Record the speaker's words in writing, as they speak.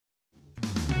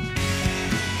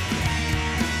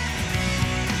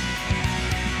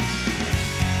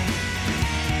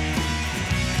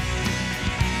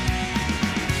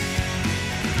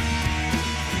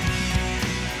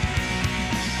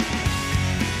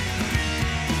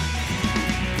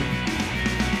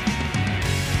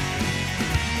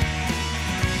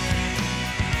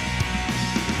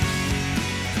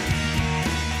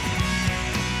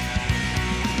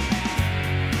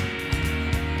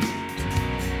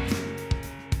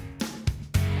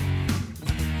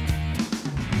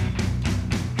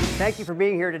Thank you for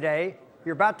being here today.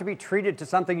 You're about to be treated to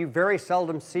something you very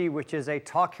seldom see, which is a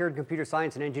talk here in computer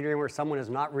science and engineering where someone is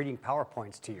not reading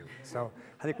PowerPoints to you. So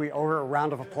I think we owe her a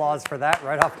round of applause for that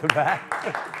right off the bat.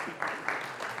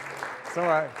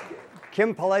 So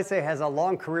Kim Polese has a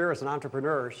long career as an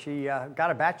entrepreneur. She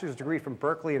got a bachelor's degree from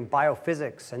Berkeley in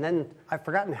biophysics. And then I've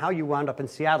forgotten how you wound up in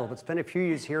Seattle, but spent a few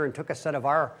years here and took a set of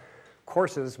our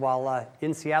courses while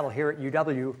in Seattle here at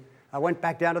UW. I went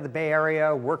back down to the Bay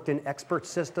Area, worked in expert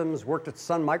systems, worked at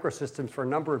Sun Microsystems for a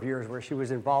number of years where she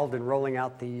was involved in rolling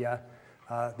out the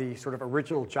sort of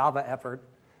original Java effort.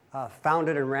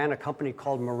 Founded and ran a company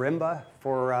called Marimba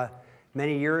for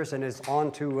many years and is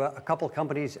on to a couple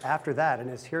companies after that and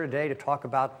is here today to talk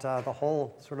about the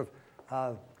whole sort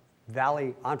of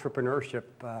Valley entrepreneurship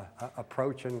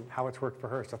approach and how it's worked for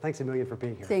her. So thanks a million for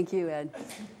being here. Thank you, Ed.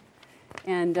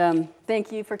 And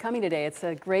thank you for coming today. It's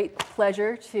a great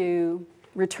pleasure to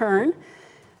return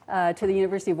to the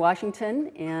University of Washington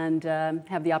and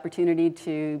have the opportunity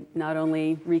to not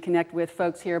only reconnect with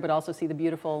folks here, but also see the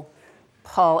beautiful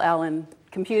Paul Allen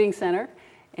Computing Center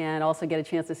and also get a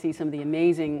chance to see some of the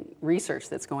amazing research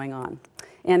that's going on.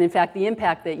 And in fact, the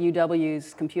impact that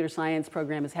UW's computer science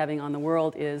program is having on the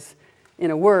world is, in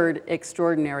a word,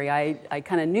 extraordinary. I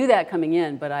kind of knew that coming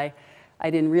in, but I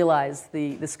didn't realize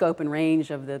the scope and range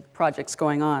of the projects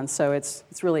going on. So it's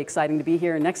really exciting to be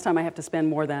here. And next time I have to spend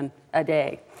more than a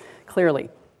day, clearly.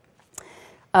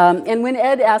 And when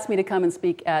Ed asked me to come and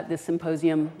speak at this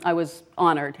symposium, I was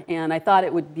honored. And I thought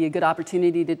it would be a good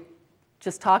opportunity to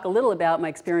just talk a little about my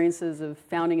experiences of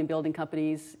founding and building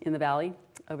companies in the Valley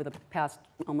over the past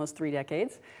almost 3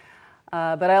 decades.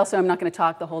 But I also am not going to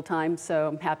talk the whole time, so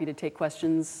I'm happy to take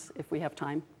questions if we have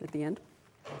time at the end.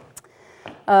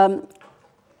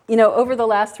 You know, over the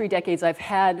last 3 decades, I've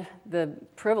had the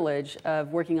privilege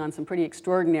of working on some pretty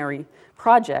extraordinary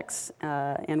projects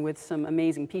and with some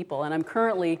amazing people. And I'm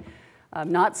currently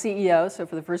not CEO, so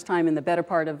for the first time in the better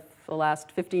part of the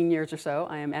last 15 years or so,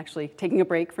 I am actually taking a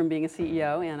break from being a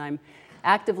CEO, and I'm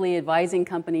actively advising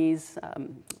companies,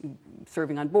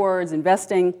 serving on boards,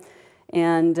 investing,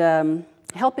 and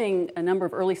helping a number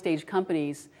of early stage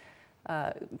companies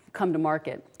come to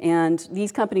market. And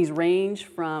these companies range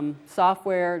from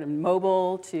software to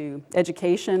mobile to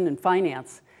education and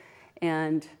finance.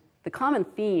 And the common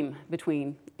theme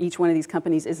between each one of these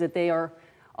companies is that they are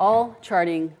all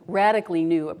charting radically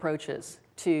new approaches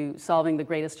to solving the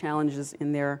greatest challenges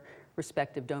in their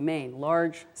respective domain,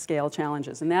 large-scale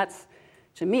challenges. And that's,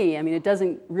 to me, I mean, it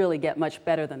doesn't really get much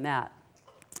better than that.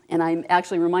 And I'm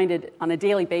actually reminded on a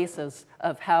daily basis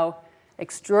of how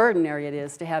extraordinary it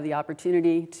is to have the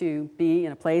opportunity to be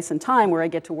in a place and time where I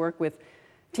get to work with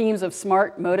teams of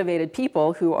smart, motivated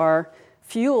people who are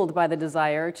fueled by the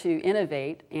desire to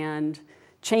innovate and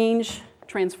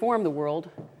transform the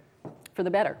world for the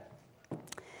better.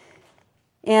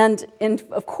 And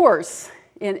of course,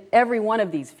 in every one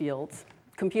of these fields,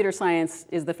 computer science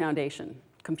is the foundation.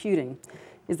 Computing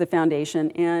is the foundation,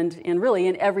 and really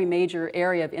in every major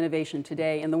area of innovation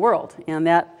today in the world. And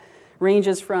that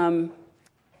ranges from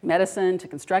medicine to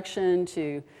construction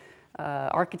to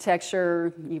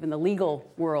architecture, even the legal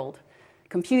world.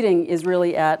 Computing is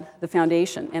really at the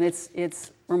foundation. And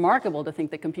it's remarkable to think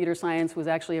that computer science was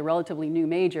actually a relatively new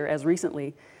major as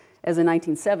recently as the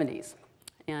 1970s.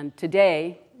 And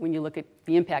today, when you look at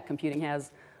the impact computing has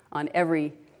on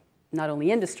every, not only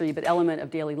industry, but element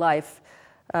of daily life,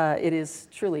 it is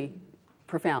truly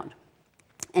profound.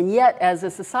 And yet, as a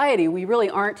society, we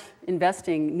really aren't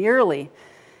investing nearly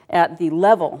at the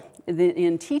level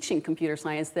in teaching computer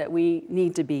science that we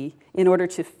need to be in order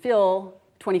to fill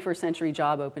 21st century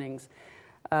job openings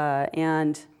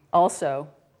and also,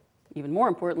 even more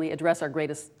importantly, address our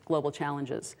greatest global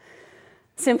challenges.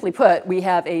 Simply put, we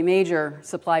have a major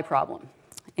supply problem.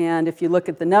 And if you look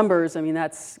at the numbers, I mean,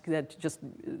 it's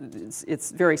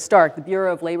very stark. The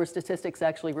Bureau of Labor Statistics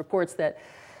actually reports that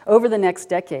over the next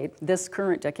decade, this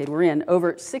current decade we're in,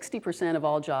 over 60% of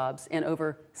all jobs and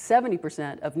over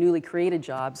 70% of newly created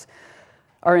jobs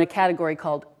are in a category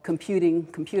called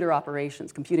computer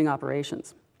occupations.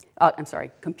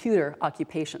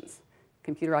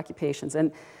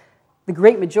 And the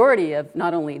great majority of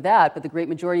not only that, but the great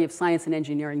majority of science and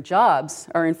engineering jobs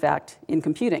are in fact in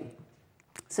computing.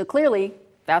 So clearly,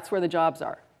 that's where the jobs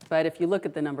are. But if you look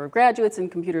at the number of graduates in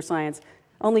computer science,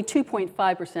 only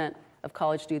 2.5% of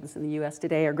college students in the US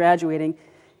today are graduating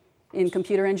in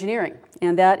computer engineering.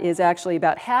 And that is actually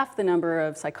about half the number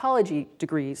of psychology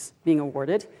degrees being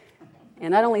awarded.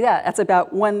 And not only that, that's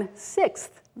about 1/6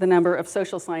 the number of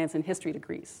social science and history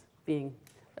degrees being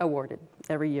awarded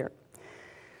every year.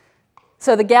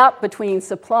 So the gap between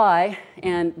supply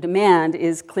and demand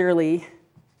is clearly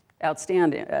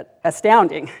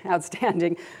astounding,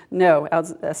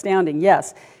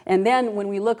 yes. And then when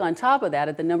we look on top of that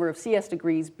at the number of CS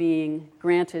degrees being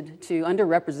granted to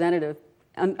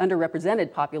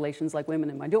underrepresented populations like women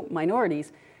and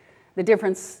minorities, the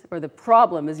difference or the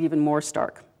problem is even more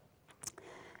stark.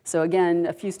 So again,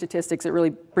 a few statistics that really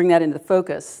bring that into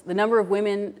focus. The number of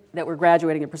women that were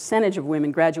graduating, the percentage of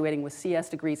women graduating with CS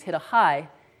degrees hit a high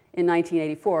in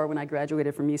 1984 when I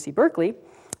graduated from UC Berkeley.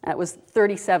 That was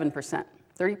 37%.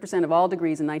 30% of all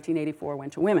degrees in 1984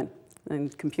 went to women in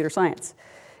computer science.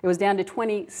 It was down to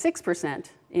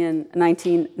 26% in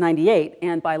 1998,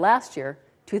 and by last year,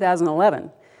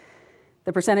 2011,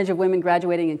 the percentage of women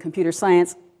graduating in computer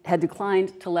science had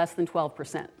declined to less than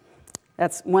 12%.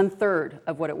 That's 1/3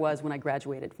 of what it was when I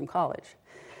graduated from college.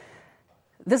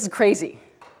 This is crazy.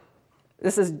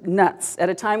 This is nuts. At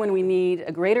a time when we need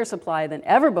a greater supply than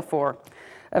ever before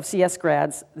of CS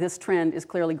grads, this trend is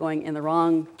clearly going in the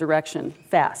wrong direction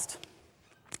fast.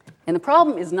 And the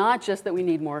problem is not just that we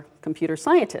need more computer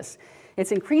scientists.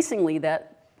 It's increasingly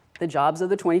that the jobs of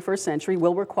the 21st century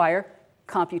will require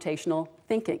computational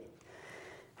thinking.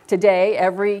 Today,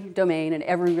 every domain and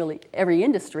every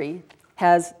industry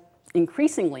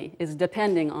increasingly is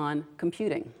depending on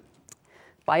computing.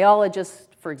 Biologists,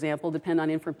 for example, depend on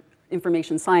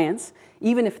information science,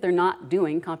 even if they're not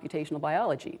doing computational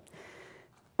biology.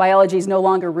 Biology is no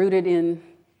longer rooted in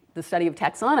the study of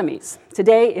taxonomies.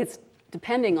 Today, it's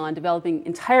depending on developing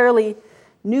entirely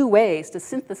new ways to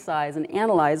synthesize and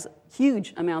analyze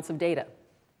huge amounts of data.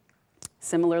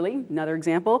 Similarly, another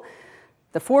example,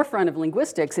 the forefront of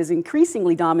linguistics is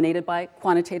increasingly dominated by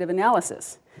quantitative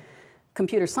analysis.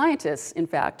 Computer scientists, in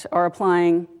fact, are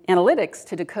applying analytics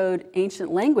to decode ancient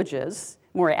languages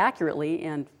more accurately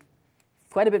and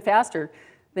quite a bit faster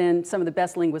than some of the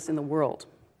best linguists in the world.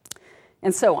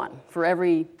 And so on, for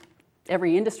every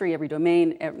industry, every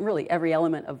domain, really every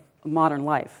element of modern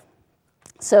life.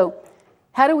 So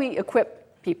how do we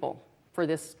equip people for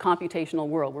this computational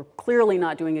world? We're clearly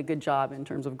not doing a good job in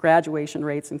terms of graduation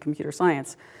rates in computer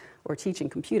science or teaching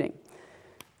computing.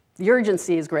 The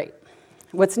urgency is great.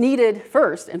 What's needed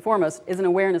first and foremost is an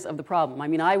awareness of the problem. I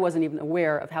mean, I wasn't even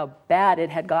aware of how bad it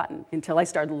had gotten until I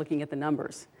started looking at the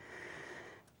numbers.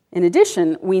 In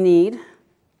addition, we need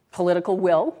political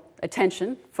will,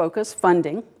 attention, focus,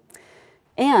 funding,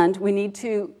 and we need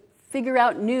to figure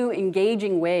out new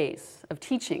engaging ways of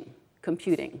teaching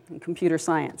computing and computer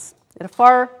science at a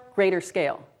far greater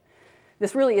scale.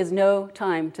 This really is no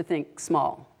time to think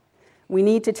small. We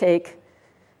need to take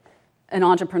an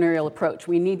entrepreneurial approach.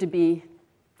 We need to be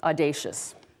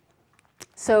audacious.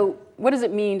 So what does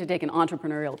it mean to take an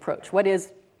entrepreneurial approach? What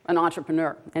is an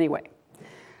entrepreneur, anyway?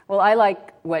 Well, I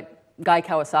like what Guy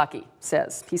Kawasaki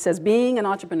says. He says, being an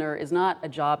entrepreneur is not a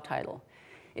job title.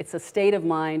 It's a state of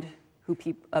mind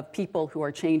of people who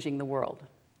are changing the world.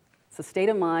 It's a state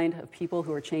of mind of people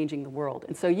who are changing the world.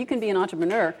 And so you can be an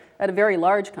entrepreneur at a very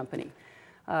large company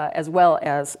as well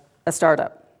as a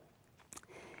startup.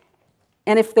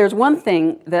 And if there's one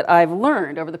thing that I've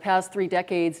learned over the past 3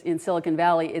 decades in Silicon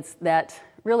Valley, it's that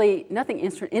really nothing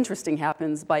interesting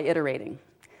happens by iterating.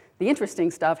 The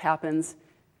interesting stuff happens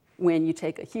when you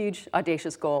take a huge,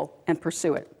 audacious goal and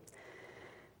pursue it.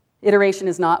 Iteration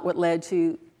is not what led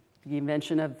to the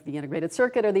invention of the integrated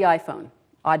circuit or the iPhone.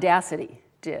 Audacity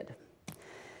did.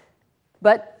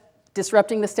 But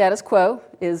disrupting the status quo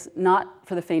is not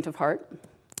for the faint of heart.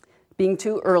 Being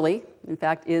too early, in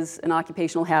fact, is an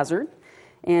occupational hazard.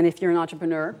 And if you're an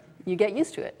entrepreneur, you get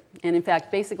used to it. And in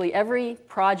fact, basically every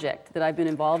project that I've been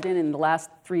involved in the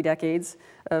last 3 decades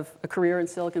of a career in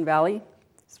Silicon Valley,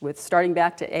 with starting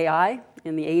back to AI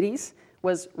in the 80s,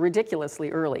 was ridiculously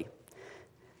early.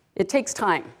 It takes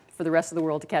time for the rest of the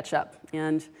world to catch up.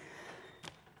 And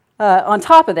on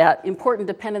top of that, important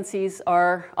dependencies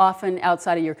are often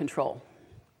outside of your control.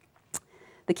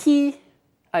 The key,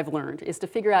 I've learned, is to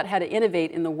figure out how to innovate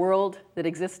in the world that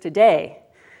exists today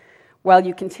while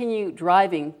you continue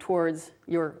driving towards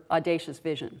your audacious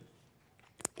vision.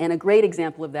 And a great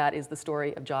example of that is the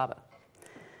story of Java.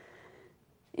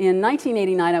 In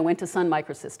 1989, I went to Sun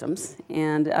Microsystems,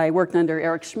 and I worked under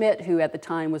Eric Schmidt, who at the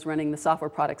time was running the software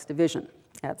products division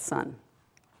at Sun.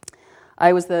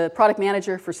 I was the product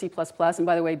manager for C++, and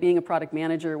by the way, being a product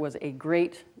manager was a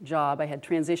great job. I had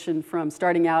transitioned from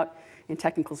starting out in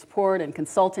technical support and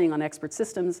consulting on expert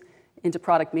systems into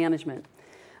product management.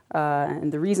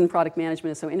 And the reason product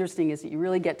management is so interesting is that you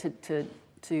really get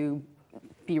to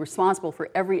be responsible for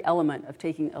every element of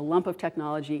taking a lump of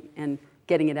technology and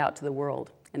getting it out to the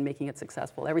world and making it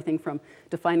successful. Everything from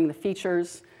defining the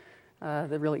features,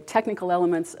 the really technical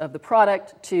elements of the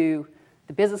product, to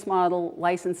the business model,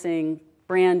 licensing,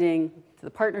 branding, to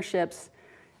the partnerships,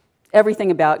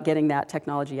 everything about getting that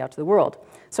technology out to the world.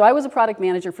 So I was a product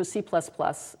manager for C++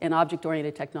 and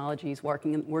object-oriented technologies,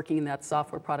 working in that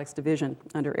software products division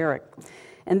under Eric.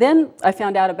 And then I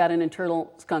found out about an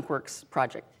internal skunkworks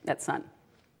project at Sun.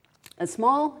 A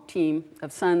small team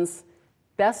of Sun's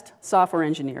best software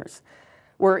engineers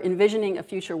were envisioning a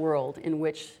future world in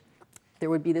which there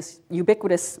would be this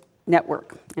ubiquitous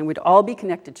network, and we'd all be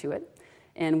connected to it,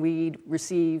 and we'd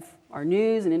receive our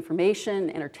news and information,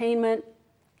 entertainment,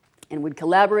 and we'd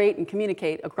collaborate and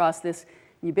communicate across this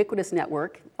ubiquitous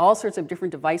network. All sorts of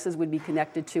different devices would be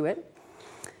connected to it.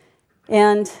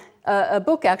 And a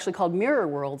book actually called Mirror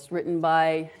Worlds, written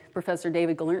by Professor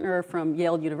David Galertner from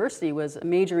Yale University, was a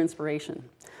major inspiration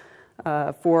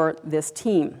for this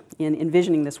team in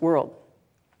envisioning this world.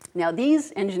 Now,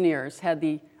 these engineers had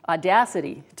the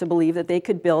audacity to believe that they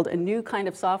could build a new kind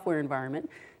of software environment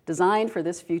designed for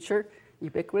this future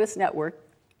ubiquitous network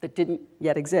that didn't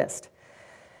yet exist.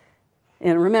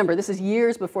 And remember, this is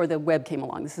years before the web came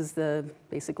along. This is the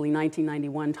basically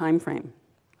 1991 timeframe.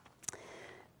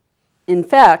 In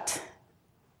fact,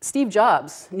 Steve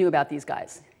Jobs knew about these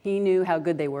guys. He knew how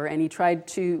good they were, and he tried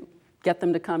to get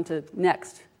them to come to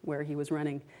Next, where he was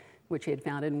running, which he had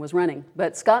founded and was running.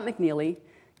 But Scott McNealy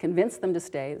convinced them to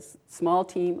stay, a small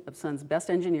team of Sun's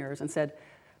best engineers, and said,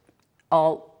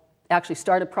 I'll actually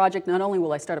start a project. Not only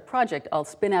will I start a project, I'll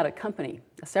spin out a company,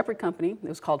 a separate company. It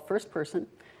was called First Person.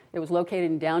 It was located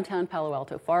in downtown Palo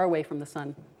Alto, far away from the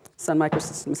Sun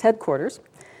Microsystems headquarters.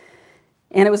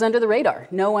 And it was under the radar.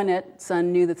 No one at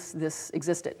Sun knew that this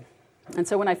existed. And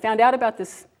so when I found out about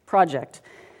this project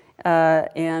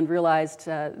and realized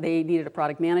they needed a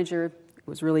product manager, it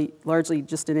was really largely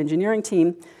just an engineering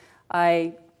team,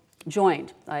 I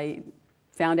joined. I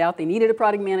found out they needed a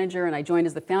product manager, and I joined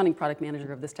as the founding product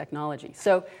manager of this technology.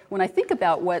 So when I think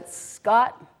about what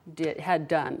Scott had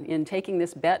done in taking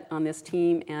this bet on this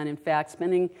team and, in fact,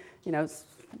 spending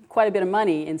quite a bit of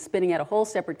money in spinning out a whole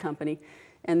separate company,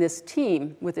 and this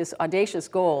team with this audacious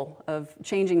goal of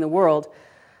changing the world,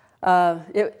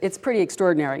 it's pretty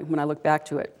extraordinary when I look back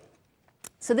to it.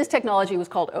 So this technology was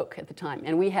called Oak at the time,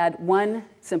 and we had one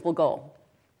simple goal: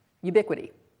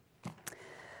 ubiquity.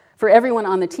 For everyone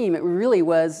on the team, it really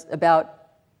was about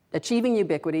achieving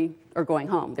ubiquity or going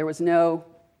home. There was no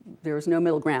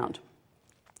middle ground.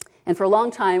 And for a long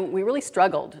time, we really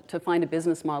struggled to find a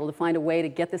business model, to find a way to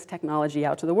get this technology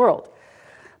out to the world.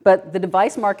 But the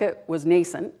device market was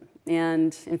nascent,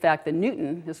 and in fact, the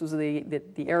Newton, this was the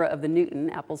era of the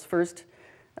Newton, Apple's first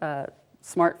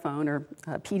smartphone, or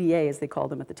PDA as they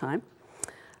called them at the time.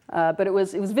 But it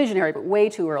was visionary, but way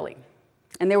too early.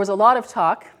 And there was a lot of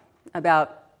talk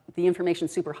about the information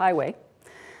superhighway,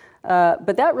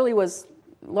 but that really was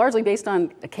largely based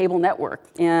on a cable network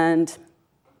and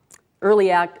early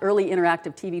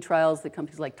interactive TV trials that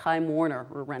companies like Time Warner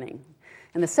were running.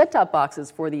 And the set-top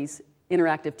boxes for these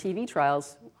interactive TV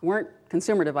trials weren't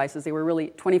consumer devices. They were really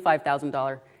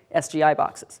 $25,000 SGI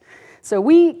boxes. So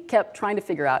we kept trying to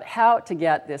figure out how to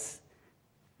get this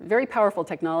very powerful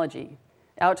technology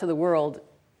out to the world,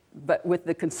 but with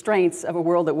the constraints of a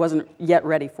world that wasn't yet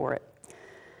ready for it.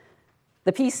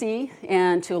 The PC,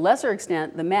 and to a lesser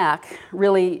extent, the Mac,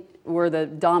 really were the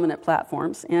dominant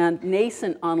platforms, and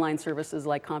nascent online services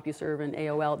like CompuServe and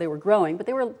AOL, they were growing, but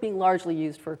they were being largely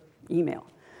used for email.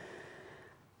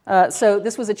 So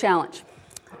this was a challenge.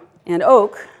 And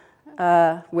Oak,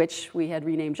 which we had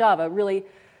renamed Java, really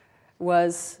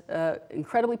was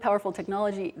incredibly powerful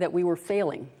technology that we were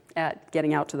failing at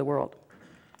getting out to the world.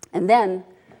 And then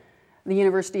the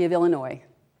University of Illinois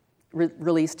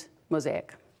released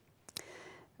Mosaic.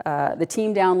 The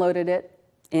team downloaded it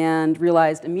and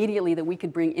realized immediately that we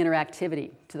could bring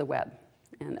interactivity to the web.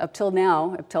 And up till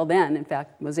then, in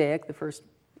fact, Mosaic, the first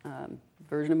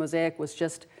version of Mosaic, was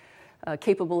just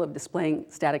capable of displaying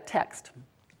static text.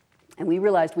 And we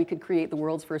realized we could create the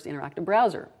world's first interactive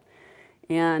browser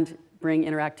and bring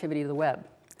interactivity to the web.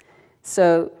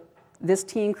 So this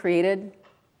team created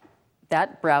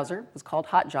that browser. It was called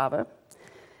Hot Java.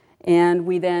 And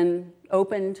we then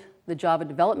opened the Java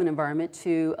development environment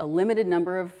to a limited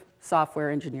number of software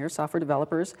engineers, software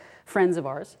developers, friends of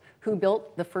ours, who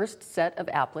built the first set of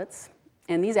applets.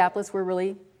 And these applets were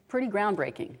really pretty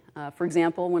groundbreaking. For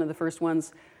example, one of the first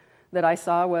ones that I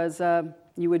saw was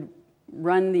you would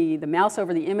run the mouse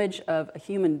over the image of a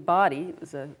human body. It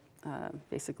was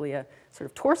basically a sort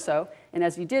of torso. And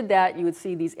as you did that, you would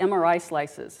see these MRI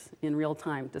slices in real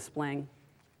time displaying,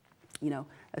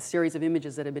 a series of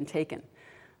images that had been taken.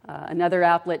 Another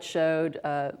applet showed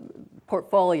a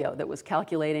portfolio that was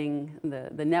calculating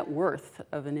the net worth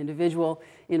of an individual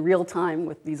in real time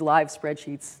with these live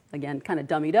spreadsheets, again, kind of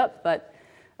dummied up, but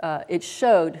it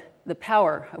showed the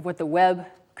power of what the web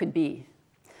could be.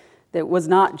 That was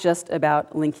not just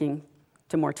about linking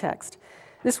to more text.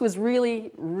 This was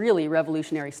really, really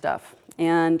revolutionary stuff.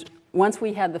 And once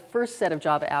we had the first set of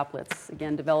Java applets,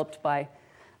 again developed by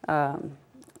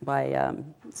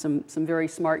some very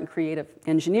smart and creative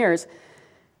engineers,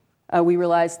 we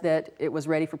realized that it was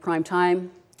ready for prime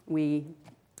time. We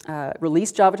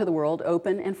released Java to the world,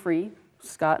 open and free.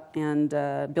 Scott and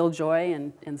Bill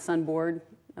Joy and Sunboard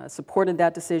supported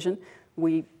that decision.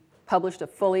 We published the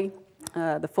fully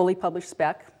published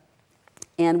spec,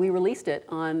 and we released it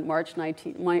on March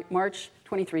 23,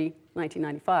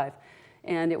 1995.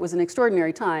 And it was an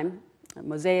extraordinary time.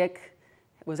 Mosaic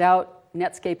was out.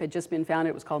 Netscape had just been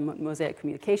founded. It was called Mosaic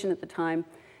Communication at the time.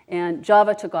 And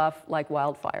Java took off like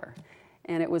wildfire.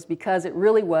 And it was because it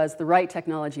really was the right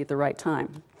technology at the right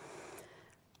time.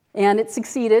 And it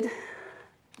succeeded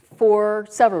for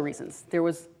several reasons. There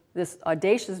was this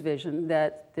audacious vision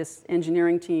that this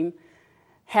engineering team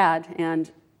had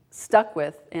and stuck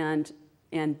with and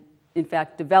in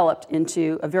fact developed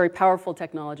into a very powerful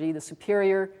technology. The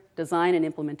superior design and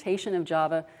implementation of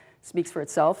Java speaks for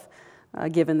itself,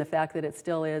 given the fact that it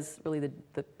still is really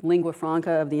the lingua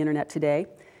franca of the internet today.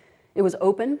 It was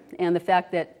open, and the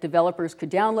fact that developers could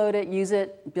download it, use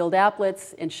it, build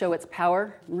applets, and show its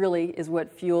power really is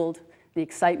what fueled the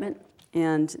excitement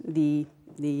and the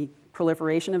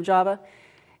proliferation of Java.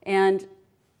 And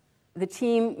the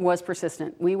team was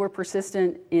persistent. We were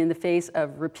persistent in the face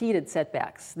of repeated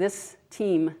setbacks. This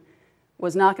team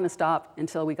was not going to stop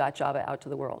until we got Java out to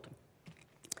the world.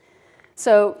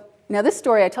 So now this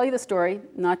story, I tell you the story,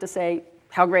 not to say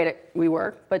how great we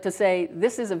were, but to say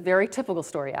this is a very typical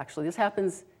story, actually. This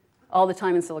happens all the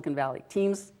time in Silicon Valley.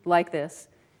 Teams like this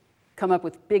come up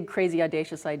with big, crazy,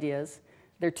 audacious ideas.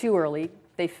 They're too early.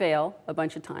 They fail a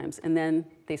bunch of times, and then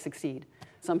they succeed.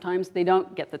 Sometimes they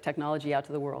don't get the technology out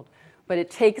to the world. But it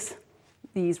takes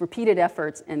these repeated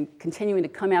efforts and continuing to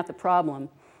come at the problem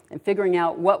and figuring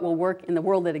out what will work in the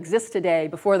world that exists today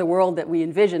before the world that we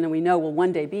envision and we know will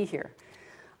one day be here.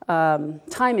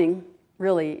 Timing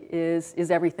really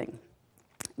is everything.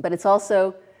 But it's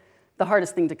also the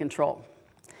hardest thing to control.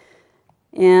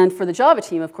 And for the Java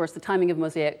team, of course, the timing of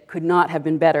Mosaic could not have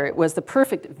been better. It was the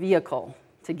perfect vehicle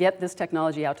to get this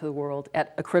technology out to the world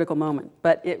at a critical moment.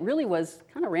 But it really was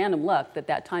kind of random luck that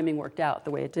that timing worked out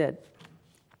the way it did.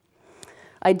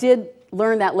 I did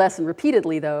learn that lesson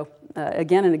repeatedly, though,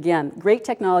 again and again. Great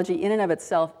technology in and of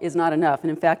itself is not enough.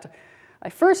 And in fact, I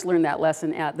first learned that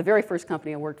lesson at the very first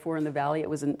company I worked for in the Valley. It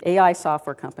was an AI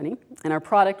software company, and our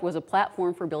product was a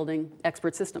platform for building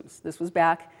expert systems. This was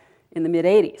back in the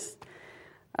mid-'80s.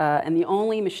 And the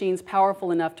only machines powerful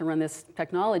enough to run this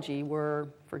technology were,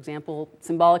 for example,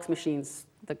 Symbolics machines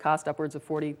that cost upwards of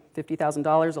 $40,000,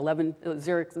 $50,000,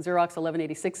 Xerox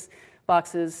 1186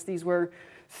 boxes. These were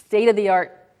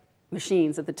state-of-the-art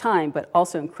machines at the time, but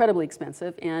also incredibly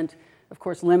expensive and, of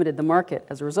course, limited the market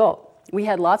as a result. We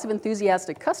had lots of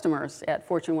enthusiastic customers at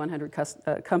Fortune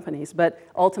 100 companies, but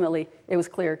ultimately it was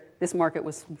clear this market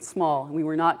was small, and we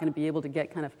were not going to be able to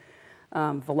get kind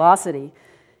of velocity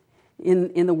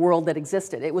in the world that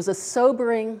existed. It was a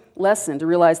sobering lesson to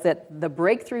realize that the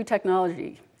breakthrough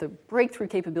technology, the breakthrough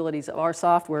capabilities of our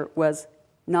software was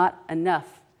not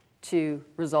enough to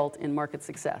result in market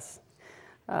success.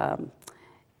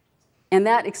 And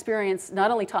that experience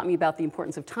not only taught me about the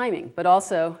importance of timing, but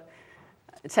also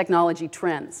technology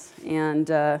trends and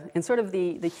sort of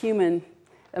the human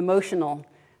emotional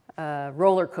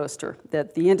roller coaster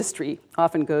that the industry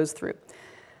often goes through.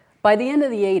 By the end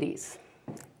of the 80s,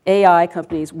 AI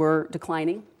companies were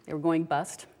declining. They were going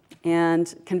bust.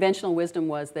 And conventional wisdom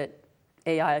was that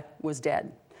AI was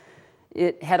dead.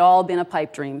 It had all been a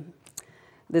pipe dream.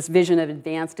 This vision of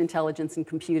advanced intelligence and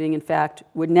computing, in fact,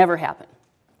 would never happen.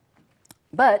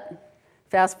 But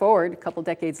fast forward a couple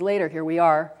decades later, here we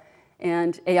are,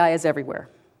 and AI is everywhere.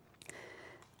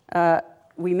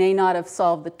 We may not have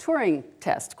solved the Turing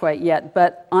test quite yet,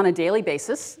 but on a daily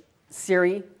basis,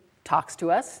 Siri talks to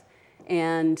us,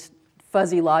 and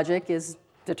fuzzy logic is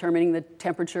determining the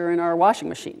temperature in our washing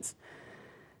machines.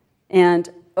 And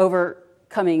over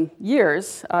coming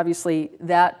years, obviously,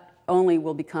 that only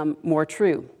will become more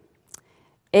true.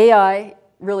 AI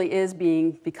really is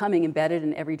becoming embedded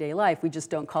in everyday life. We just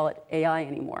don't call it AI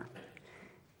anymore.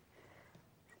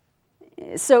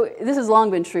 So this has long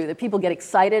been true, that people get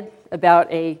excited about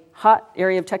a hot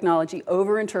area of technology,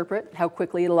 overinterpret how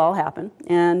quickly it'll all happen,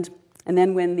 and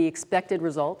then when the expected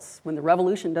results, when the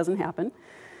revolution doesn't happen,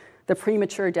 the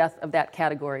premature death of that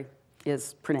category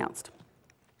is pronounced.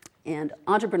 And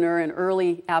entrepreneur and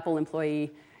early Apple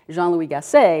employee Jean-Louis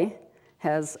Gasset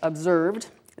has observed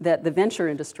that the venture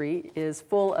industry is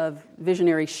full of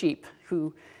visionary sheep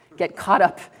who get caught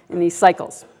up in these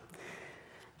cycles.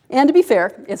 And to be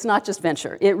fair, it's not just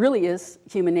venture. It really is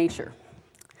human nature.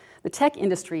 The tech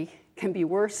industry can be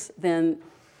worse than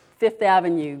Fifth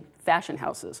Avenue fashion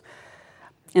houses.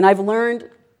 And I've learned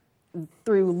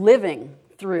through living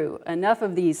through enough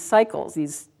of these cycles,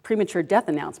 these premature death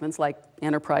announcements like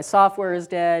enterprise software is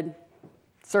dead,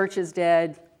 search is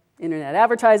dead, internet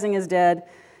advertising is dead,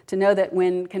 to know that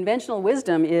when conventional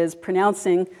wisdom is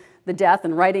pronouncing the death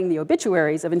and writing the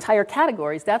obituaries of entire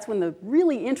categories, that's when the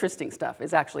really interesting stuff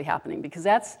is actually happening, because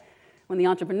that's when the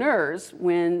entrepreneurs,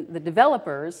 when the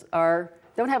developers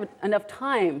don't have enough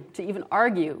time to even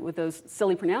argue with those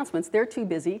silly pronouncements. They're too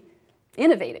busy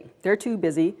innovating. They're too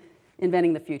busy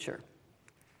inventing the future.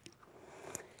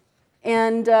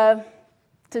 And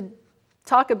to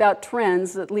talk about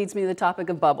trends, that leads me to the topic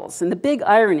of bubbles. And the big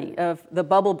irony of the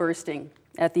bubble bursting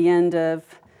at the end of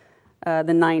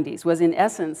the 90s was, in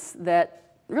essence,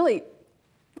 that really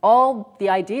all the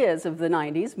ideas of the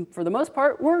 90s, for the most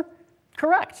part, were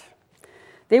correct.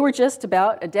 They were just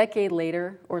about a decade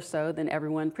later or so than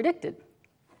everyone predicted.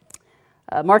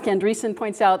 Mark Andreessen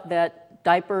points out that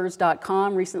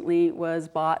diapers.com recently was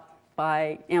bought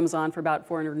by Amazon for about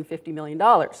 $450 million.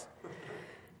 Well,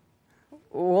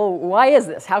 why is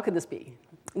this? How could this be?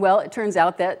 Well, it turns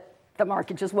out that the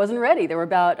market just wasn't ready. There were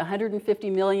about 150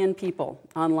 million people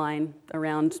online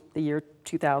around the year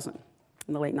 2000,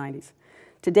 in the late 90s.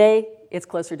 Today, it's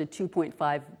closer to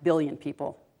 2.5 billion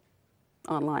people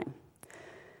online.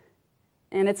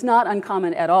 And it's not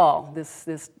uncommon at all.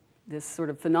 This sort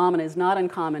of phenomenon is not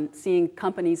uncommon, seeing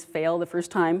companies fail the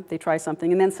first time they try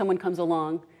something, and then someone comes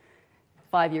along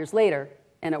 5 years later,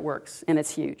 and it works, and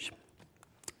it's huge,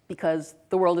 because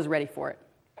the world is ready for it.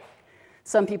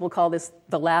 Some people call this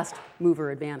the last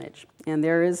mover advantage, and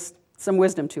there is some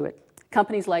wisdom to it.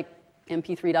 Companies like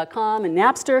MP3.com and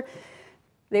Napster,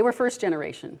 they were first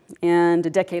generation. And a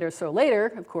decade or so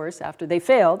later, of course, after they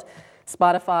failed,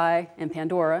 Spotify and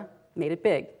Pandora made it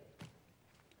big.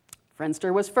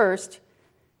 Friendster was first.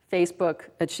 Facebook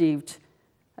achieved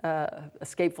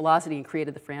escape velocity and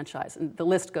created the franchise, and the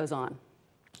list goes on.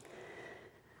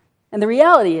 And the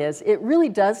reality is, it really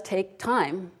does take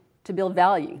time to build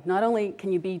value. Not only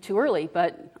can you be too early,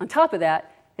 but on top of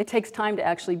that, it takes time to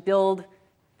actually build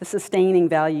the sustaining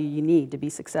value you need to be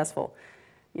successful.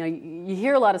 You know, you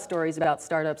hear a lot of stories about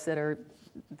startups that are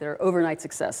overnight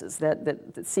successes,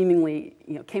 that seemingly,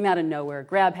 you know, came out of nowhere,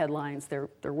 grab headlines. They're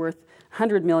worth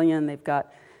 100 million. They've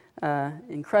got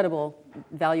incredible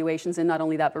valuations, and not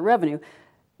only that, but revenue.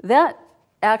 That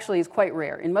actually is quite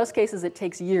rare. In most cases, it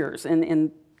takes years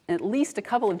and at least a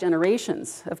couple of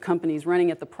generations of companies running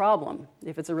at the problem,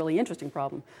 if it's a really interesting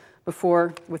problem,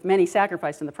 before, with many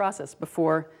sacrificed in the process,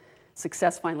 before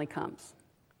success finally comes.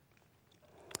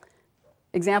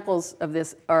 Examples of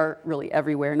this are really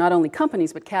everywhere, not only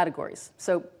companies, but categories.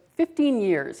 So 15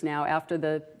 years now after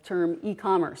the term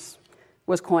e-commerce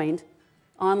was coined,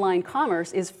 online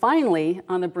commerce is finally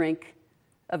on the brink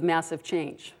of massive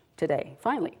change today,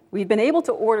 finally. We've been able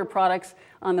to order products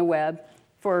on the web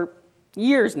for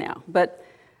years now, but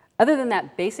other than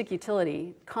that basic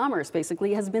utility, commerce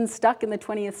basically has been stuck in the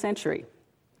 20th century.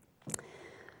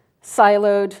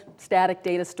 Siloed, static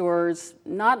data stores,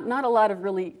 not a lot of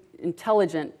really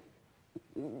intelligent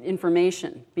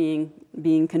information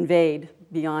being conveyed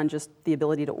beyond just the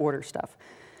ability to order stuff.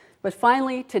 But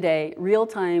finally, today,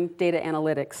 real-time data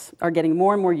analytics are getting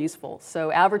more and more useful.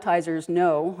 So advertisers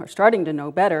are starting to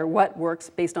know better what works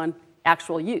based on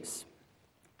actual use.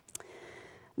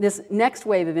 This next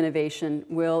wave of innovation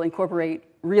will incorporate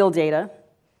real data,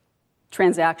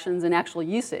 transactions, and actual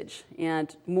usage,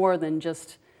 and more than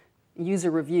just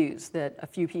user reviews that a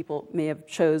few people may have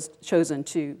chosen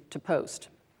to post.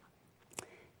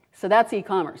 So that's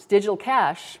e-commerce. Digital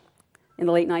cash in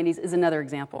the late 90s is another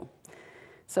example.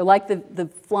 So like the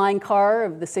flying car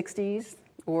of the 60s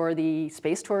or the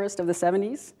space tourist of the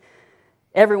 70s,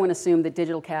 everyone assumed that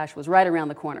digital cash was right around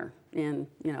the corner in,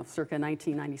 circa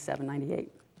 1997,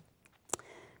 98.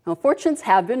 Now, fortunes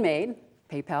have been made,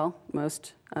 PayPal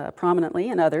most prominently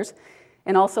and others,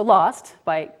 and also lost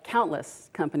by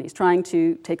countless companies trying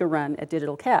to take a run at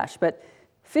digital cash. But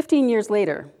 15 years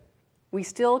later, we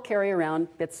still carry around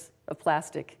bits of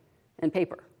plastic and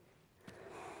paper.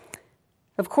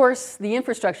 Of course, the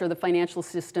infrastructure of the financial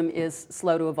system is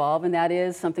slow to evolve, and that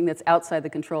is something that's outside the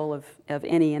control of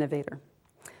any innovator.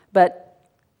 But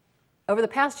over the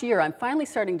past year, I'm finally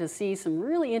starting to see some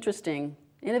really interesting,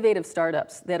 innovative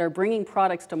startups that are bringing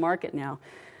products to market now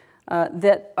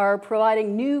that are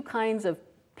providing new kinds of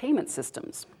payment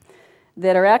systems.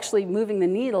 that are actually moving the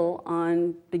needle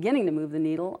on, beginning to move the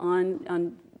needle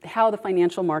on how the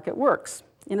financial market works.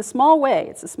 In a small way,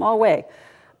 it's a small way.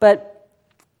 But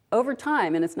over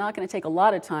time, and it's not going to take a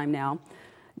lot of time now,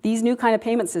 these new kind of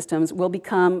payment systems will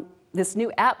become this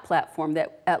new app platform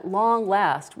that at long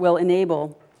last will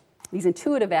enable these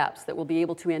intuitive apps that will be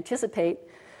able to anticipate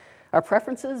our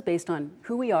preferences based on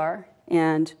who we are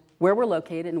and where we're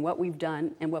located and what we've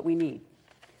done and what we need.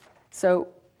 So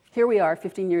here we are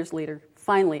 15 years later,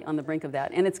 finally on the brink of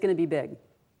that, and it's going to be big.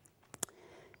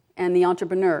 And the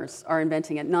entrepreneurs are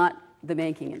inventing it, not the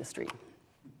banking industry.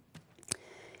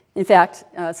 In fact,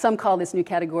 some call this new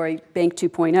category Bank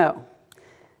 2.0.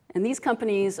 And these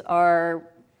companies are,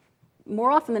 more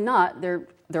often than not,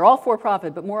 they're all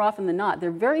for-profit, but more often than not,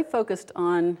 they're very focused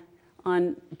on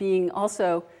being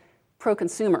also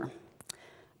pro-consumer.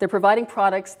 They're providing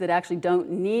products that actually don't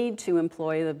need to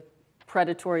employ the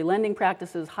predatory lending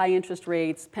practices, high interest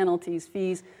rates, penalties,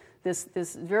 fees,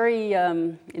 this very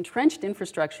entrenched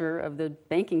infrastructure of the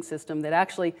banking system that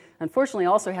actually, unfortunately,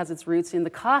 also has its roots in the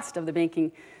cost of the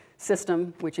banking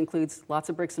system, which includes lots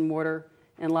of bricks and mortar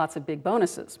and lots of big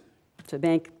bonuses to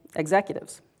bank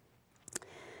executives.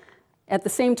 At the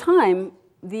same time,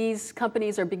 these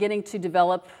companies are beginning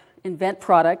to invent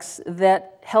products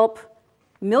that help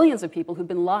millions of people who've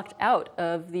been locked out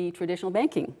of the traditional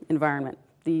banking environment,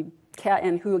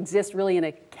 and who exist really in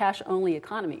a cash-only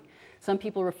economy. Some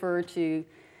people refer to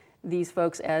these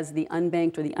folks as the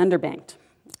unbanked or the underbanked,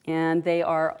 and they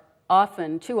are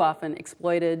often, too often,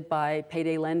 exploited by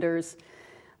payday lenders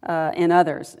and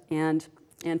others. And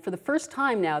for the first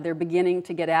time now, they're beginning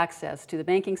to get access to the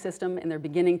banking system, and they're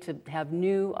beginning to have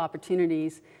new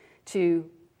opportunities to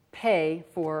pay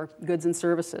for goods and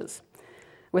services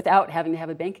without having to have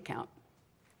a bank account.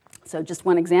 So just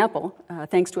one example,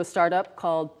 thanks to a startup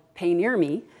called Pay Near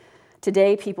Me,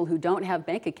 today people who don't have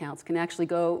bank accounts can actually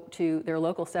go to their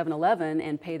local 7-Eleven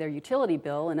and pay their utility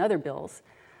bill and other bills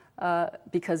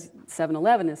because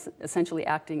 7-Eleven is essentially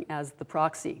acting as the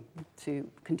proxy to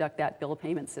conduct that bill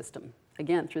payment system,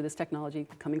 again, through this technology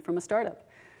coming from a startup.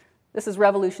 This is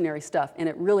revolutionary stuff, and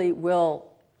it really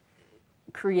will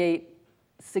create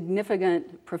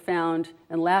significant, profound,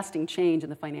 and lasting change in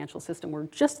the financial system. We're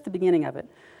just at the beginning of it,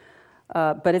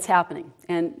 but it's happening.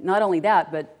 And not only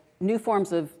that, but new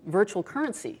forms of virtual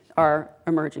currency are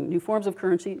emerging, new forms of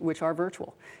currency which are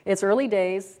virtual. It's early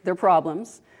days, there are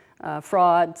problems.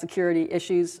 Fraud, security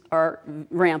issues are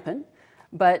rampant,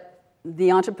 but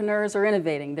the entrepreneurs are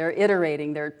innovating, they're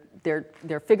iterating,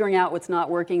 they're figuring out what's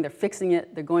not working, they're fixing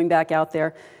it, they're going back out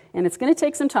there, and it's going to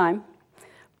take some time,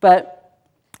 but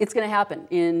it's going to happen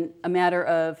in a matter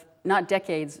of not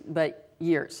decades, but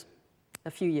years,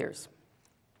 a few years.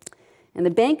 And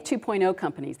the Bank 2.0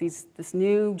 companies, this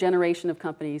new generation of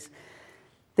companies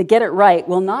that get it right,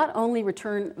 will not only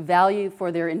return value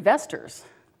for their investors,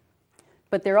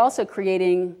 but they're also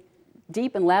creating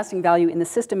deep and lasting value in the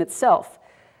system itself.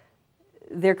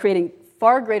 They're creating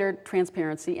far greater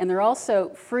transparency, and they're also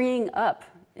freeing up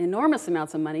enormous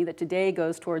amounts of money that today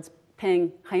goes towards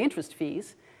paying high interest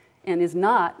fees and is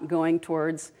not going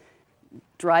towards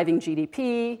driving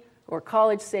GDP or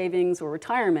college savings or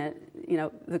retirement,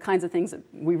 the kinds of things that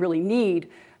we really need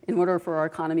in order for our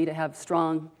economy to have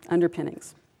strong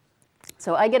underpinnings.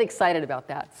 So I get excited about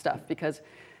that stuff because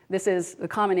this is a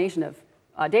combination of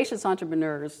audacious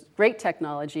entrepreneurs, great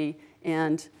technology,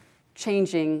 and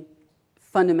changing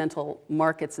fundamental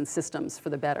markets and systems for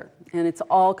the better. And it's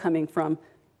all coming from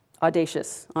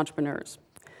audacious entrepreneurs.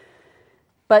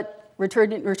 But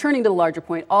returning to the larger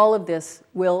point, all of this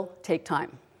will take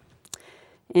time.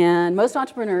 And most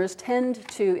entrepreneurs tend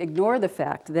to ignore the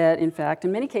fact that, in fact,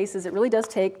 in many cases, it really does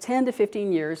take 10 to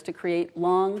 15 years to create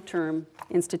long-term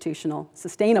institutional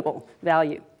sustainable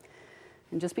value.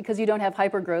 And just because you don't have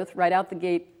hypergrowth right out the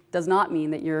gate does not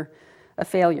mean that you're a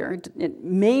failure. It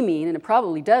may mean, and it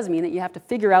probably does mean, that you have to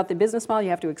figure out the business model, you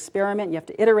have to experiment, you have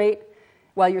to iterate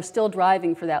while you're still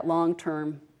driving for that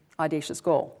long-term audacious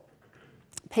goal.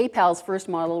 PayPal's first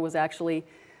model was actually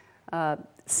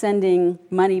sending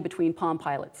money between Palm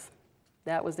Pilots.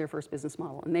 That was their first business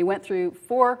model. And they went through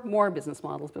 4 more business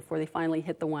models before they finally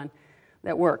hit the one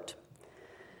that worked.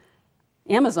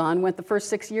 Amazon went the first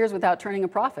 6 years without turning a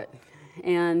profit.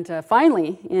 And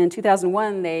finally, in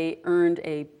 2001, they earned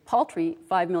a paltry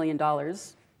 $5 million,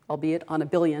 albeit on $1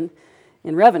 billion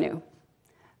in revenue.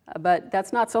 But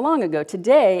that's not so long ago.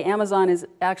 Today, Amazon is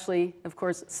actually, of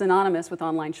course, synonymous with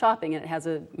online shopping, and it has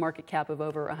a market cap of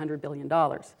over $100 billion.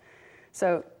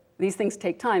 So these things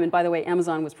take time. And by the way,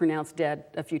 Amazon was pronounced dead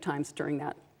a few times during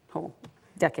that whole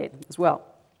decade as well.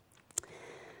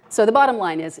 So the bottom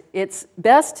line is it's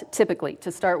best typically to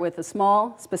start with a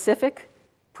small, specific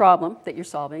problem that you're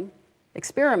solving,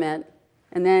 experiment,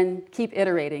 and then keep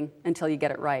iterating until you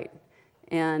get it right.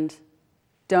 And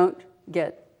don't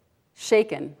get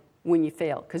shaken when you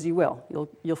fail, because you will.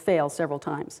 You'll fail several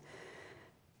times.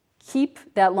 Keep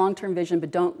that long-term vision,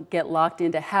 but don't get locked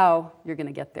into how you're going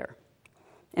to get there.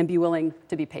 And be willing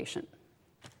to be patient.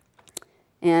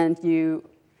 And you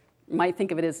might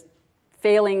think of it as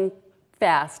failing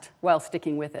fast while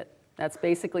sticking with it. That's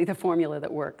basically the formula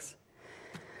that works.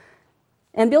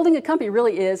 And building a company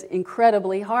really is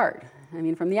incredibly hard. I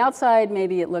mean, from the outside,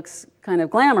 maybe it looks kind of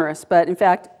glamorous, but in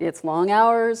fact, it's long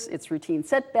hours, it's routine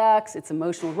setbacks, it's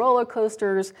emotional roller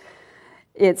coasters,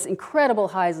 it's incredible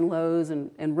highs and lows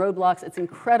and roadblocks. It's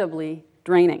incredibly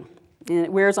draining, and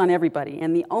it wears on everybody.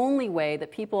 And the only way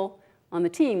that people on the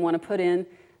team want to put in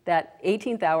that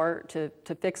 18th hour to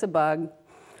fix a bug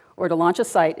or to launch a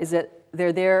site is that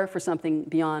they're there for something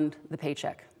beyond the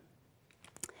paycheck.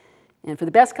 And for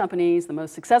the best companies, the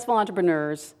most successful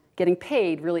entrepreneurs, getting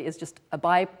paid really is just a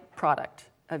byproduct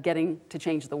of getting to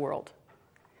change the world.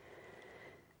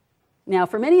 Now,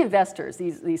 for many investors,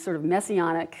 these sort of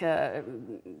messianic,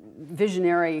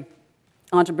 visionary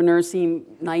entrepreneurs seem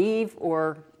naive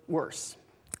or worse.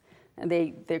 And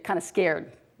they're kind of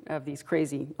scared of these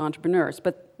crazy entrepreneurs.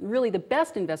 But really, the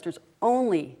best investors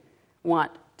only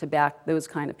want to back those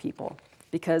kind of people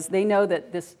because they know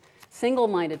that this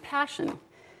single-minded passion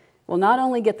will not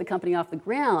only get the company off the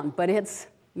ground, but it's,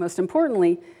 most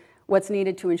importantly, what's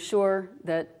needed to ensure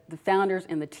that the founders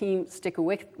and the team stick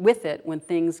with it when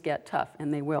things get tough,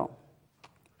 and they will.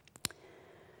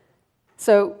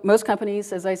 So most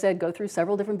companies, as I said, go through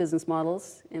several different business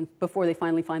models before they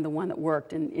finally find the one that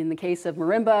worked. And in the case of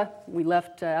Marimba, we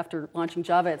left after launching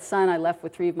Java at Sun. I left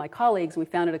with 3 of my colleagues, and we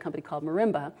founded a company called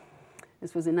Marimba.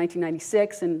 This was in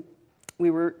 1996, and we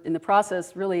were in the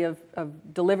process, really, of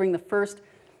delivering the first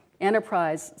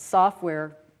enterprise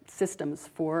software systems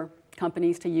for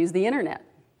companies to use the internet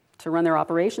to run their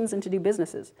operations and to do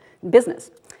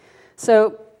business.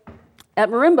 So at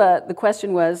Marimba, the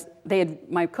question was,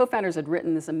 my co-founders had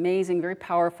written this amazing, very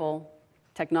powerful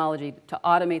technology to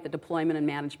automate the deployment and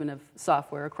management of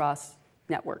software across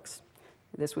networks.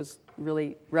 This was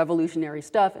really revolutionary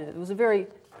stuff, and it was a very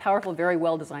powerful, very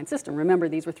well-designed system. Remember,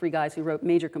 these were 3 guys who wrote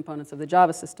major components of the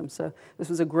Java system, so this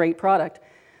was a great product.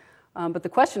 But the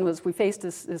question was, we faced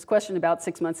this question about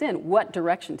 6 months in, what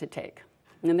direction to take?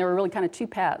 And there were really kind of 2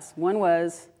 paths. One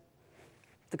was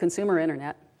the consumer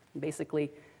internet, basically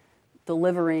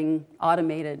delivering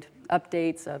automated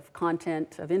updates of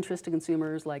content of interest to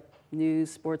consumers like news,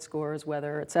 sports scores,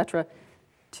 weather, et cetera,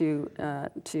 to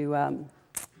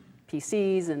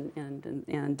PCs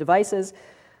and devices,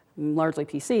 largely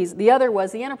PCs. The other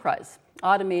was the enterprise,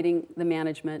 automating the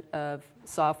management of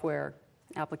software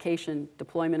application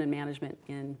deployment and management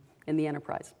in the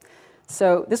enterprise.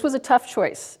 So this was a tough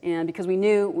choice, and because we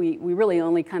knew we really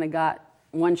only kind of got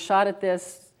one shot at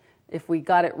this, if we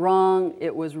got it wrong,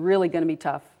 it was really going to be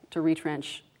tough to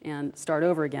retrench and start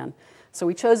over again. So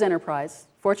we chose enterprise.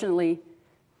 Fortunately,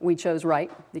 we chose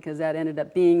right, because that ended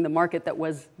up being the market that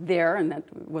was there, and that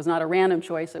was not a random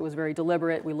choice. It was very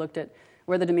deliberate. We looked at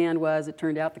where the demand was. It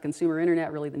turned out the consumer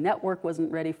internet, really the network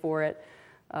wasn't ready for it.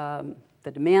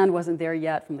 The demand wasn't there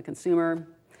yet from the consumer.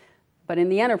 But in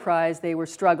the enterprise, they were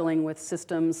struggling with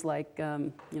systems like,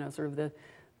 sort of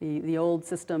the old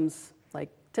systems like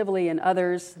Tivoli and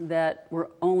others that were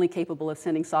only capable of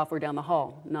sending software down the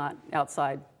hall, not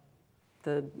outside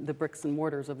the bricks and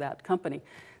mortars of that company.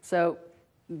 So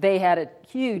they had a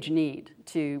huge need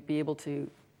to be able to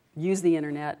use the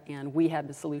internet, and we had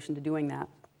the solution to doing that.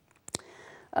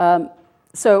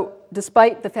 So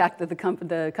despite the fact that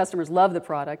the customers loved the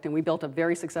product and we built a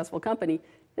very successful company,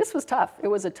 this was tough. It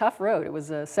was a tough road. It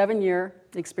was a 7-year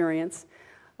experience,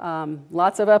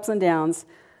 lots of ups and downs.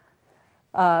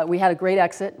 We had a great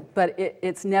exit, but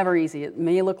it's never easy. It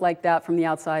may look like that from the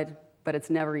outside, but it's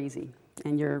never easy.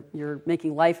 And you're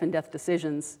making life and death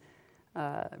decisions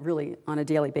really on a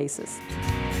daily basis.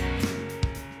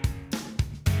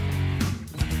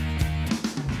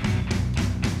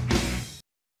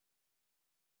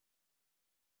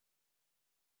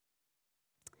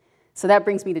 So that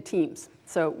brings me to teams.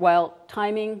 So while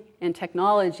timing and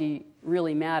technology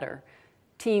really matter,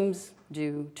 teams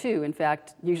do too, in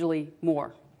fact, usually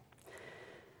more.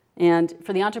 And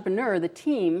for the entrepreneur, the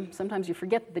team, sometimes you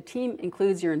forget that the team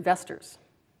includes your investors.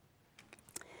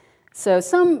 So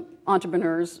some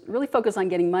entrepreneurs really focus on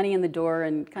getting money in the door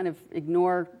and kind of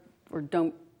ignore or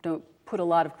don't put a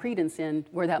lot of credence in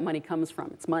where that money comes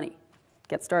from. It's money.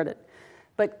 Get started.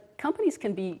 But companies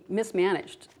can be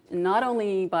mismanaged, not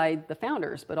only by the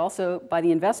founders, but also by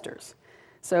the investors.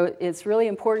 So it's really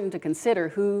important to consider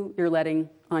who you're letting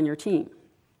on your team.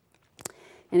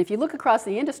 And if you look across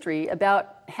the industry,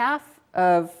 about half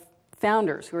of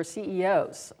founders who are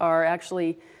CEOs are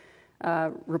actually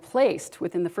replaced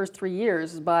within the first 3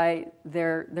 years by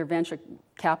their venture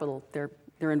capital,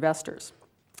 their investors.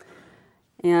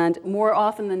 And more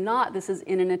often than not, this is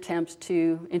in an attempt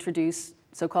to introduce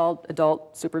so-called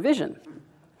adult supervision.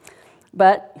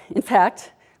 But in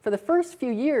fact, for the first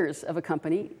few years of a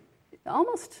company,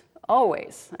 almost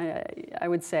always, I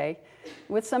would say,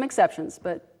 with some exceptions,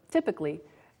 but typically,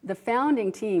 the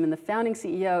founding team and the founding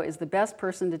CEO is the best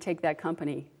person to take that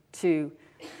company to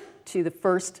the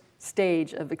first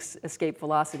stage of escape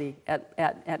velocity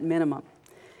at minimum.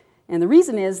 And the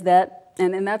reason is that,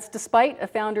 and that's despite a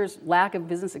founder's lack of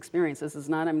business experience. This is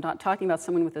not, I'm not talking about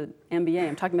someone with an MBA.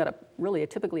 I'm talking about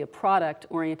typically a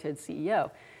product-oriented CEO.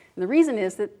 And the reason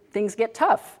is that things get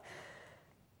tough.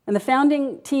 And the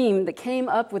founding team that came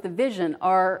up with the vision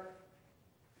are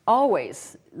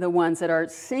always the ones that are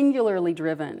singularly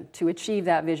driven to achieve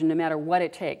that vision no matter what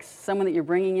it takes. Someone that you're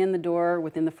bringing in the door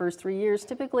within the first 3 years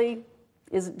typically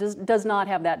does not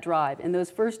have that drive. And those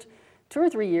first 2 or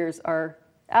 3 years are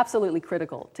absolutely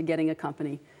critical to getting a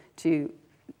company to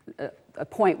a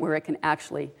point where it can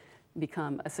actually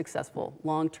become a successful,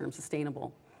 long-term,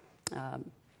 sustainable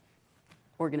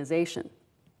organization.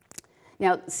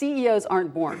 Now, CEOs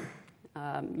aren't born.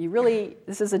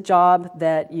 This is a job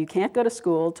that you can't go to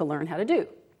school to learn how to do.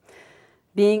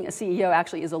 Being a CEO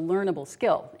actually is a learnable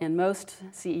skill, and most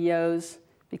CEOs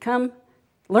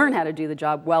learn how to do the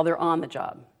job while they're on the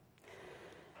job.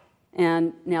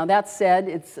 And now that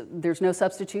said, there's no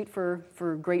substitute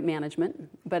for great management,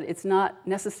 but it's not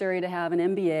necessary to have an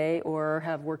MBA or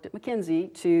have worked at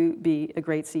McKinsey to be a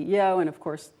great CEO, and of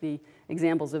course the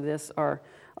examples of this are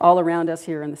all around us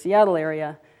here in the Seattle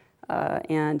area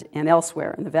and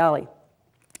elsewhere in the Valley.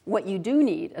 What you do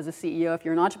need as a CEO, if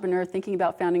you're an entrepreneur thinking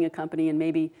about founding a company, and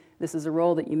maybe this is a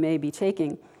role that you may be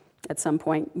taking at some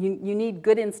point, you need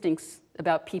good instincts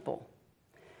about people.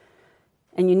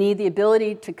 And you need the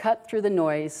ability to cut through the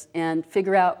noise and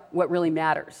figure out what really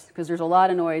matters, because there's a lot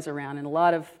of noise around and a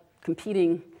lot of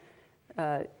competing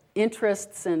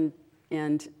interests and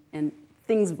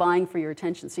things vying for your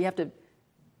attention. So you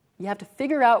have to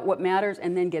figure out what matters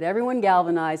and then get everyone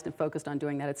galvanized and focused on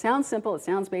doing that. It sounds simple, it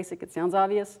sounds basic, it sounds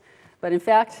obvious, but in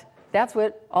fact, that's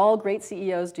what all great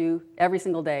CEOs do every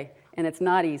single day, and it's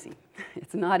not easy.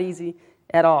 It's not easy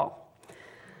at all.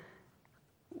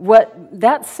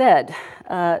 That said,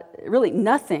 really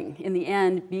nothing in the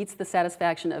end beats the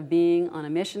satisfaction of being on a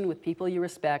mission with people you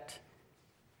respect,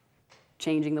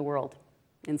 changing the world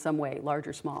in some way, large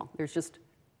or small. There's just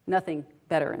nothing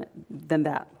better than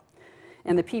that.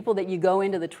 And the people that you go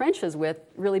into the trenches with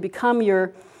really become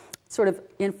your sort of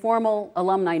informal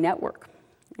alumni network.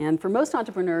 And for most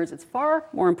entrepreneurs, it's far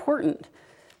more important,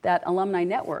 that alumni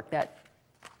network, that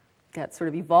sort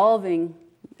of evolving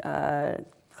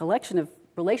collection of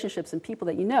relationships and people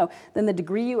that you know, than the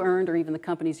degree you earned or even the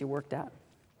companies you worked at.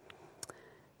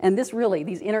 And these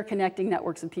interconnecting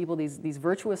networks of people, these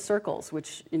virtuous circles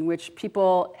in which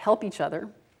people help each other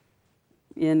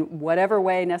in whatever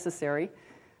way necessary,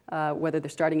 whether they're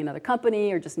starting another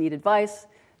company or just need advice,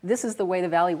 this is the way the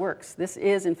Valley works. This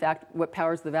is, in fact, what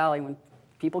powers the Valley. When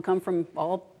people come from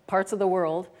all parts of the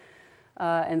world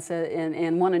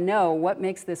and want to know what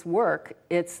makes this work,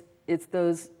 it's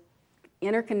those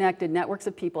interconnected networks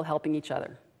of people helping each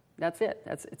other. That's it.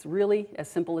 It's really as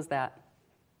simple as that.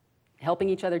 Helping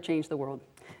each other change the world.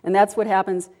 And that's what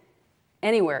happens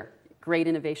anywhere great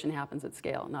innovation happens at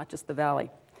scale, not just the Valley.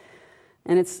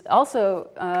 And it's also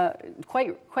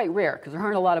quite rare, because there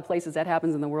aren't a lot of places that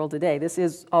happens in the world today. This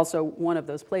is also one of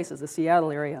those places, the Seattle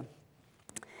area.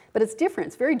 But it's different.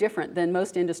 It's very different than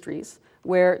most industries,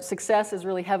 where success is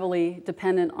really heavily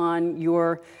dependent on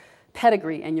your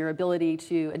pedigree and your ability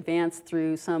to advance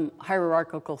through some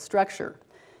hierarchical structure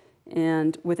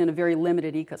and within a very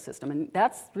limited ecosystem. And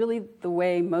that's really the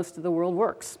way most of the world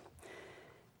works.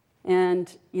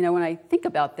 And when I think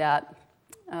about that,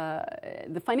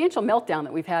 the financial meltdown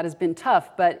that we've had has been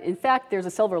tough, but in fact, there's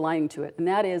a silver lining to it, and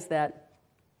that is that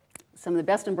some of the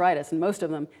best and brightest, and most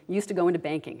of them, used to go into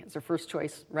banking as their first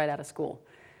choice right out of school.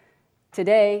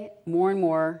 Today, more and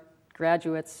more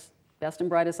graduates, best and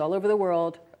brightest all over the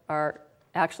world, are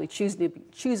actually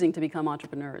choosing to become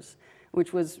entrepreneurs,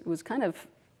 which was kind of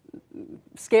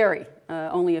scary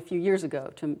only a few years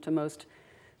ago to most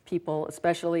people,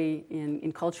 especially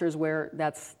in cultures where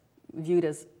that's viewed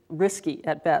as risky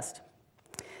at best.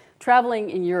 Traveling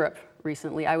in Europe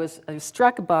recently, I was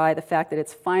struck by the fact that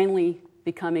it's finally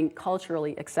becoming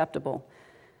culturally acceptable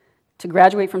to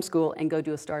graduate from school and go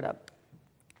do a startup.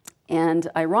 And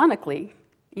ironically,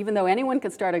 even though anyone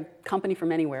could start a company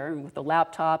from anywhere, with a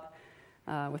laptop,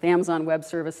 with Amazon Web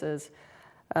Services,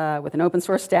 with an open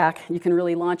source stack, you can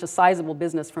really launch a sizable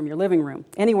business from your living room,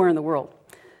 anywhere in the world.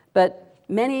 But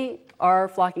many are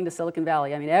flocking to Silicon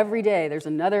Valley. I mean, every day there's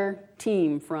another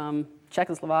team from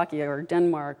Czechoslovakia or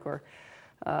Denmark or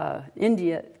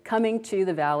India coming to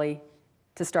the Valley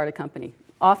to start a company.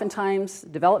 Oftentimes, the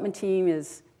development team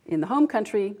is in the home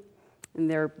country, and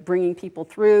they're bringing people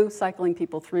through, cycling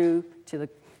people through to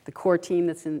the core team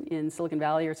that's in Silicon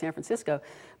Valley or San Francisco.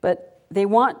 But they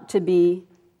want to be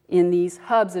in these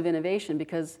hubs of innovation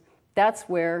because that's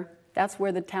where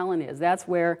the talent is. That's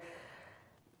where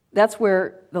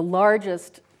the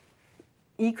largest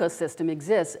ecosystem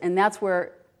exists, and that's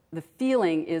where the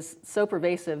feeling is so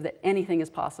pervasive that anything is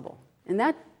possible. And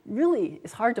that really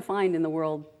is hard to find in the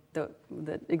world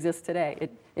that exists today.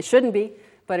 It shouldn't be,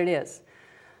 but it is.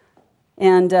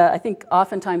 And I think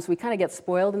oftentimes we kind of get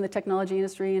spoiled in the technology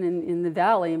industry and in the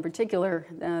Valley in particular,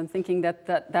 thinking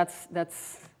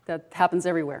that happens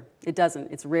everywhere. It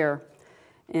doesn't. It's rare,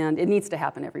 and it needs to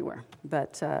happen everywhere.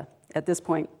 But at this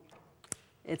point,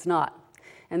 it's not.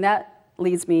 And that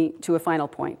leads me to a final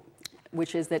point,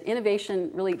 which is that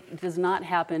innovation really does not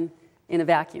happen in a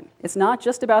vacuum. It's not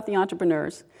just about the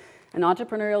entrepreneurs. An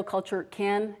entrepreneurial culture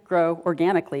can grow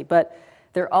organically, but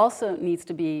there also needs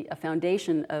to be a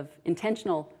foundation of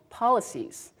intentional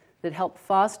policies that help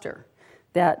foster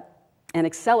that and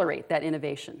accelerate that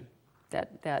innovation,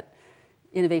 that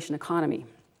innovation economy.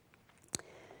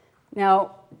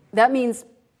 Now, that means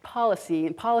policy,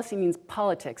 and policy means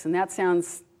politics, and that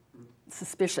sounds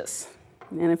suspicious.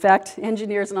 And in fact,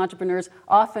 engineers and entrepreneurs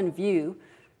often view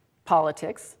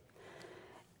politics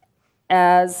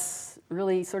as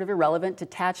really sort of irrelevant,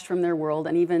 detached from their world,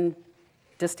 and even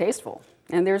distasteful.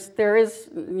 And there is,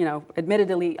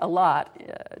 admittedly a lot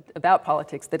about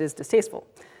politics that is distasteful.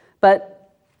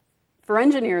 But for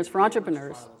engineers, for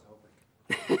entrepreneurs,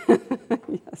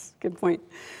 yes, good point.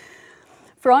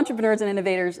 For entrepreneurs and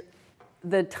innovators,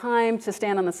 the time to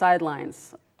stand on the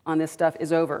sidelines on this stuff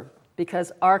is over,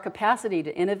 because our capacity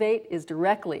to innovate is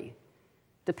directly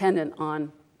dependent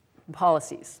on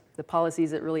policies, the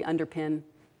policies that really underpin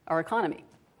our economy.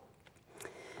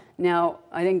 Now,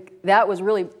 I think that was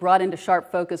really brought into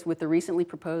sharp focus with the recently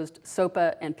proposed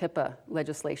SOPA and PIPA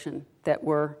legislation that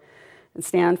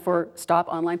stand for Stop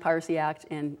Online Piracy Act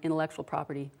and Intellectual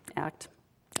Property Act,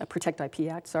 Protect IP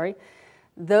Act, sorry.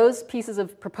 Those pieces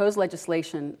of proposed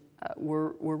legislation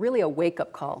were really a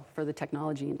wake-up call for the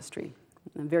technology industry.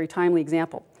 A very timely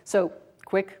example. So,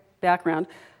 quick background.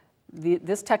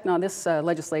 This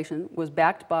legislation was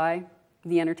backed by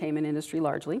the entertainment industry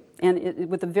largely, and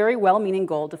with a very well-meaning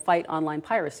goal to fight online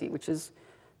piracy, which is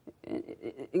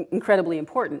incredibly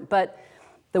important. But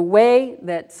the way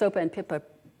that SOPA and PIPA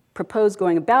proposed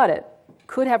going about it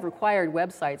could have required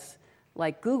websites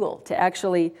like Google to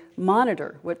actually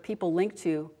monitor what people link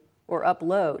to or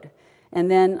upload,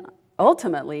 and then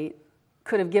ultimately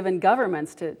could have given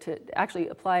governments to actually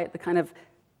apply the kind of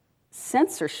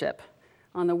censorship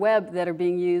on the web that's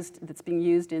being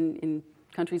used in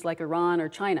countries like Iran or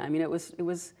China. I mean, it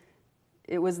was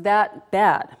that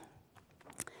bad.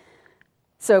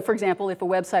 So, for example, if a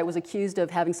website was accused of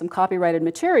having some copyrighted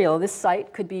material, this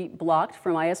site could be blocked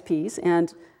from ISPs,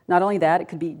 and not only that, it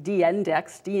could be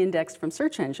de-indexed from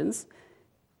search engines,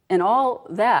 and all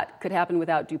that could happen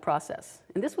without due process.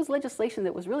 And this was legislation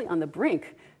that was really on the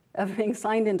brink of being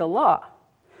signed into law.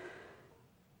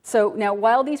 So now,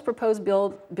 while these proposed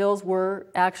bills were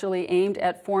actually aimed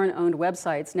at foreign-owned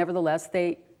websites, nevertheless,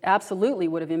 they absolutely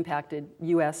would have impacted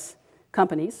U.S.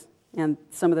 companies and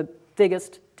some of the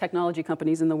biggest technology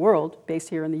companies in the world based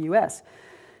here in the U.S.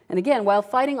 And again, while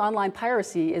fighting online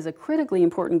piracy is a critically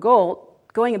important goal,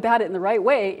 going about it in the right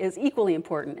way is equally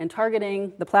important, and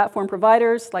targeting the platform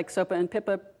providers like SOPA and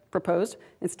PIPA proposed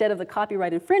instead of the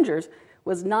copyright infringers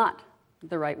was not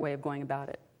the right way of going about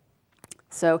it.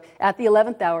 So at the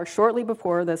 11th hour, shortly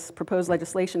before this proposed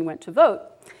legislation went to vote,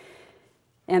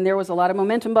 and there was a lot of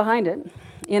momentum behind it,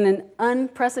 in an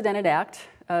unprecedented act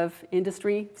of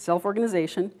industry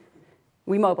self-organization,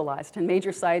 we mobilized, and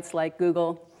major sites like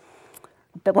Google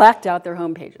blacked out their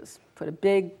home pages, put a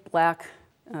big black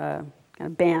kind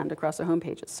of band across their home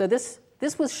pages. So this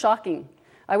was shocking.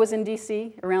 I was in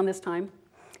DC around this time,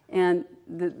 and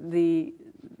the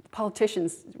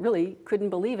politicians really couldn't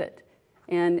believe it.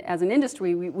 And as an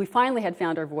industry, we finally had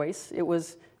found our voice. It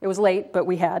was late, but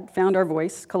we had found our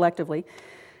voice collectively.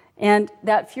 And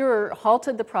that furor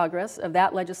halted the progress of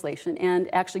that legislation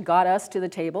and actually got us to the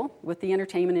table with the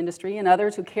entertainment industry and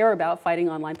others who care about fighting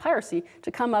online piracy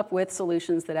to come up with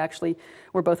solutions that actually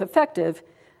were both effective,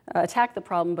 attacked the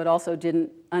problem, but also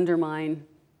didn't undermine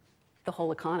the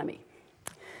whole economy.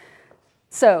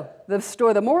 So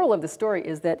the moral of the story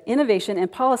is that innovation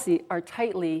and policy are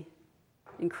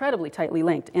incredibly tightly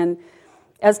linked. And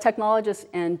as technologists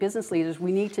and business leaders,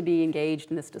 we need to be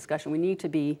engaged in this discussion. We need to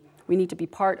be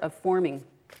part of forming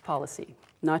policy,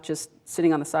 not just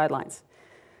sitting on the sidelines.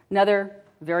 Another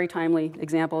very timely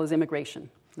example is immigration,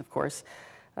 of course.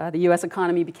 The U.S.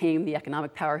 economy became the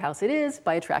economic powerhouse it is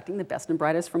by attracting the best and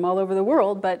brightest from all over the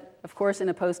world. But, of course, in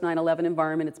a post-9/11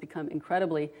 environment, it's become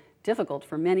incredibly difficult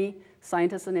for many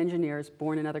scientists and engineers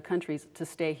born in other countries to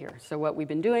stay here. So what we've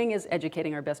been doing is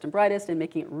educating our best and brightest and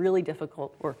making it really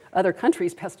difficult, or other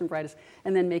countries' best and brightest,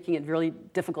 and then making it really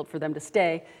difficult for them to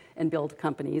stay and build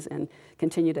companies and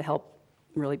continue to help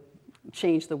really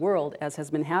change the world, as has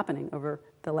been happening over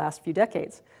the last few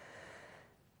decades.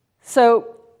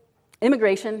 So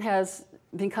immigration has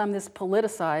become this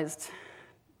politicized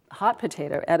hot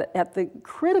potato at the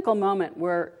critical moment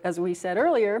where, as we said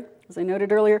earlier, as I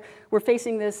noted earlier, we're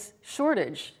facing this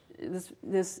shortage,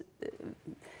 this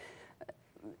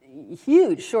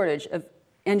huge shortage of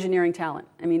engineering talent.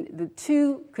 I mean, the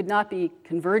two could not be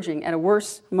converging at a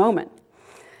worse moment.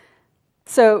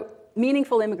 So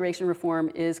meaningful immigration reform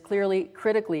is clearly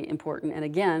critically important, and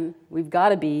again, we've got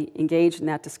to be engaged in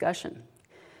that discussion.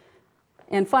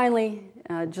 And finally,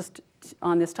 just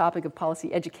on this topic of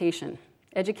policy, education.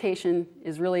 Education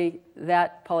is really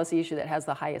that policy issue that has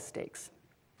the highest stakes.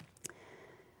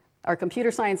 Our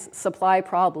computer science supply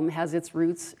problem has its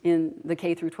roots in the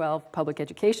K-12 public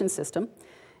education system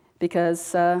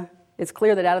because it's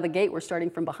clear that out of the gate we're starting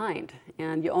from behind.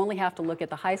 And you only have to look at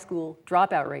the high school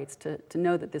dropout rates to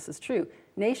know that this is true.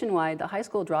 Nationwide, the high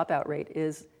school dropout rate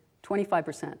is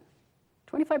 25%.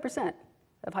 25%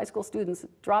 of high school students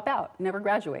drop out, never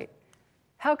graduate.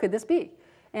 How could this be?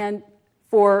 And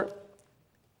for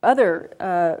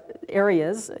other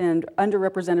areas and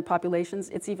underrepresented populations,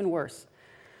 it's even worse.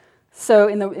 So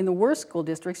in the worst school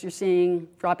districts, you're seeing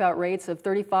dropout rates of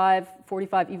 35,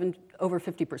 45, even over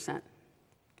 50%.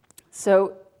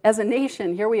 So as a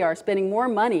nation, here we are spending more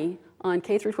money on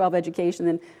K-12 education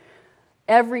than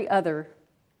every other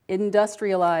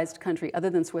industrialized country other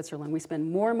than Switzerland. We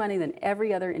spend more money than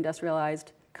every other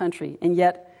industrialized country, and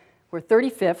yet we're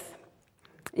 35th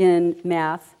in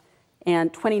math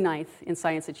and 29th in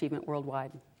science achievement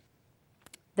worldwide.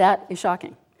 That is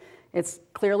shocking. It's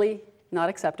clearly not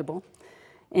acceptable,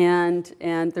 and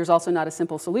there's also not a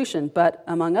simple solution. But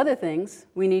among other things,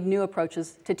 we need new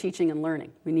approaches to teaching and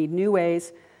learning. We need new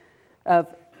ways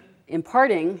of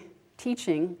imparting,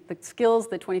 teaching the skills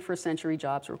that 21st century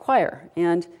jobs require.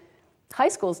 And high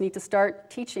schools need to start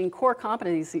teaching core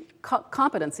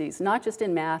competencies, not just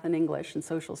in math and English and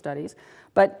social studies,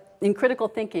 but in critical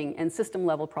thinking and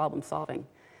system-level problem solving,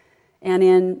 and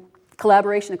in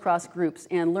collaboration across groups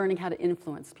and learning how to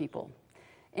influence people,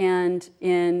 and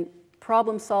in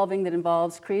problem solving that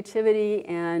involves creativity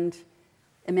and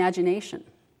imagination,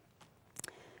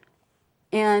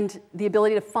 and the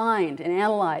ability to find and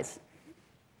analyze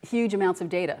huge amounts of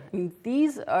data. I mean,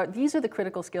 these are the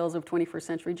critical skills of 21st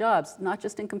century jobs, not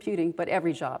just in computing, but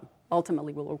every job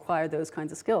ultimately will require those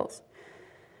kinds of skills.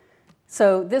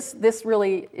 So this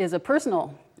really is a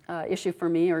personal issue for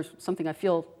me, or something I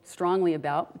feel strongly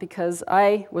about, because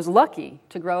I was lucky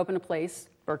to grow up in a place,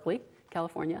 Berkeley,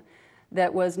 California,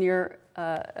 that was near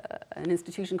an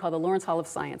institution called the Lawrence Hall of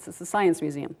Science. It's a science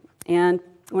museum. And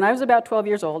when I was about 12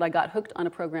 years old, I got hooked on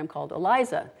a program called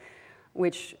ELIZA,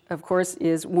 which, of course,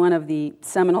 is one of the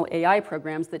seminal AI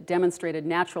programs that demonstrated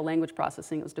natural language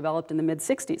processing. It was developed in the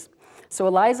mid-'60s. So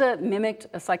ELIZA mimicked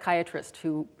a psychiatrist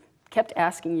who kept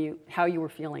asking you how you were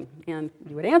feeling, and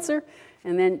you would answer,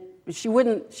 and then she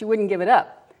wouldn't give it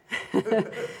up.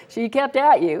 She kept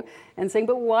at you and saying,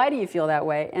 but why do you feel that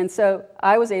way? And so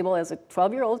I was able, as a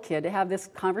 12-year-old kid, to have this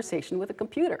conversation with a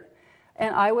computer.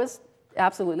 And I was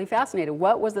absolutely fascinated.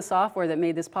 What was the software that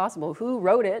made this possible? Who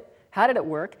wrote it? How did it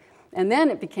work? And then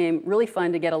it became really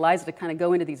fun to get ELIZA to kind of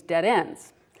go into these dead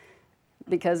ends,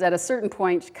 because at a certain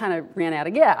point, she kind of ran out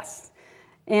of gas.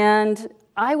 And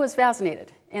I was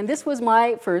fascinated. And this was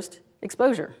my first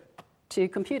exposure to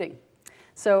computing.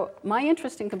 So my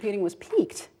interest in computing was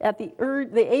piqued at the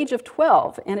age of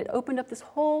 12, and it opened up this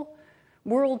whole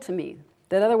world to me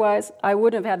that otherwise I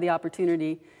wouldn't have had the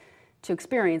opportunity to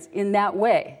experience in that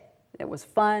way. It was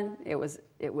fun, it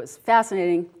was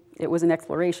fascinating, it was an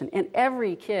exploration. And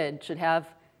every kid should have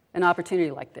an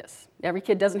opportunity like this. Every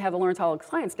kid doesn't have the Lawrence Hall of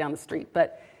Science down the street,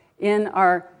 but in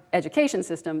our education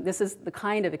system, this is the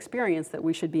kind of experience that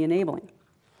we should be enabling.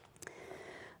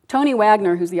 Tony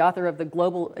Wagner, who's the author of The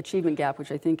Global Achievement Gap,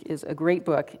 which I think is a great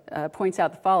book, points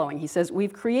out the following. He says,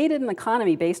 "We've created an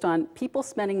economy based on people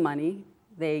spending money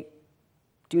they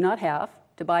do not have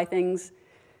to buy things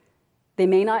they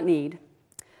may not need,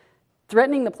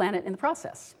 threatening the planet in the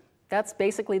process." That's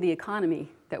basically the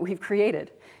economy that we've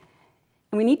created.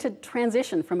 And we need to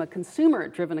transition from a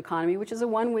consumer-driven economy, which is the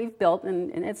one we've built,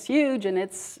 and it's huge, and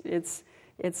it's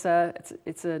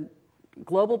a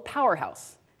global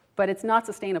powerhouse, but it's not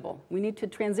sustainable. We need to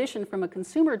transition from a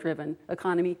consumer-driven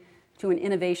economy to an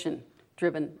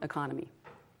innovation-driven economy.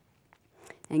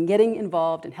 And getting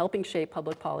involved and helping shape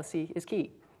public policy is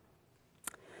key.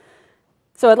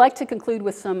 So I'd like to conclude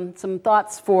with some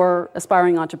thoughts for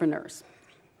aspiring entrepreneurs.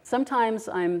 Sometimes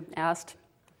I'm asked,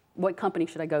 what company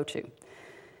should I go to?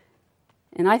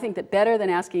 And I think that better than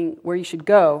asking where you should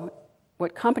go,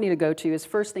 what company to go to is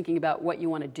first thinking about what you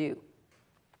want to do.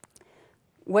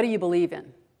 What do you believe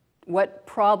in? What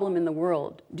problem in the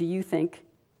world do you think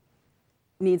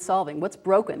needs solving? What's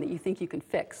broken that you think you can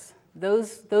fix?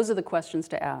 Those are the questions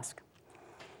to ask.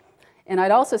 And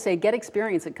I'd also say get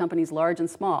experience at companies large and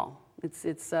small.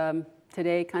 It's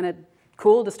today kind of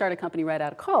cool to start a company right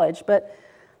out of college, but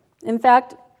in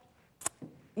fact,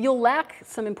 you'll lack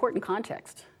some important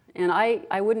context. And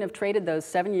I wouldn't have traded those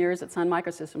 7 years at Sun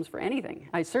Microsystems for anything.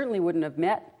 I certainly wouldn't have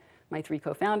met my 3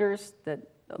 co-founders that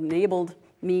enabled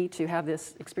me to have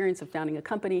this experience of founding a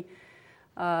company.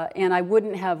 And I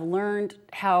wouldn't have learned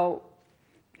how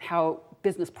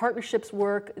business partnerships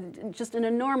work, just an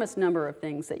enormous number of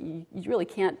things that you really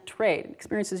can't trade,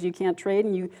 experiences you can't trade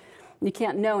and you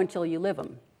can't know until you live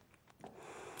them.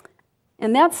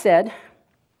 And that said,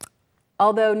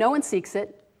 although no one seeks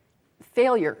it,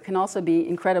 failure can also be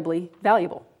incredibly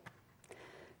valuable.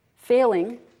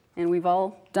 Failing, and we've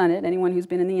all done it, anyone who's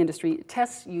been in the industry,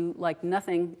 tests you like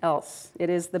nothing else. It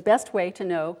is the best way to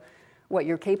know what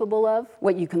you're capable of,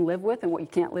 what you can live with, and what you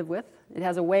can't live with. It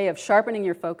has a way of sharpening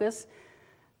your focus,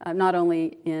 not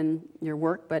only in your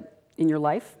work, but in your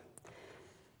life.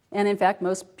 And in fact,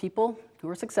 most people who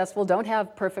are successful don't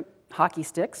have perfect hockey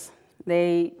sticks.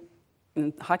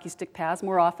 Hockey stick paths,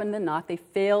 more often than not, they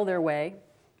fail their way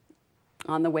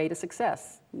on the way to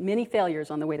success. Many failures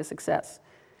on the way to success.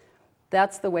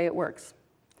 That's the way it works.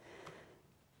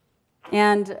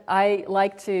 And I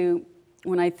like to,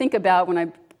 when I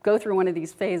go through one of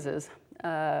these phases,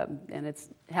 and it's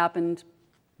happened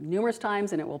numerous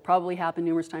times, and it will probably happen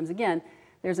numerous times again,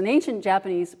 there's an ancient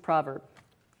Japanese proverb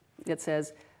that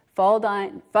says, fall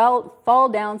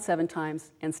down 7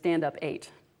 times and stand up 8.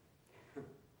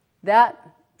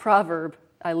 That proverb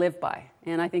I live by,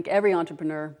 and I think every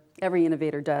entrepreneur, every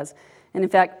innovator does. And in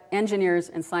fact, engineers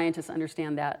and scientists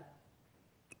understand that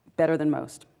better than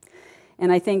most.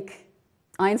 And I think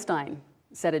Einstein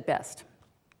said it best.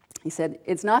 He said,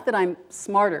 "It's not that I'm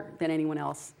smarter than anyone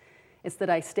else, it's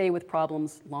that I stay with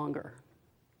problems longer."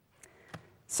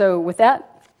 So with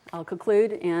that, I'll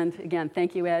conclude. And again,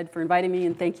 thank you, Ed, for inviting me,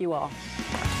 and thank you all.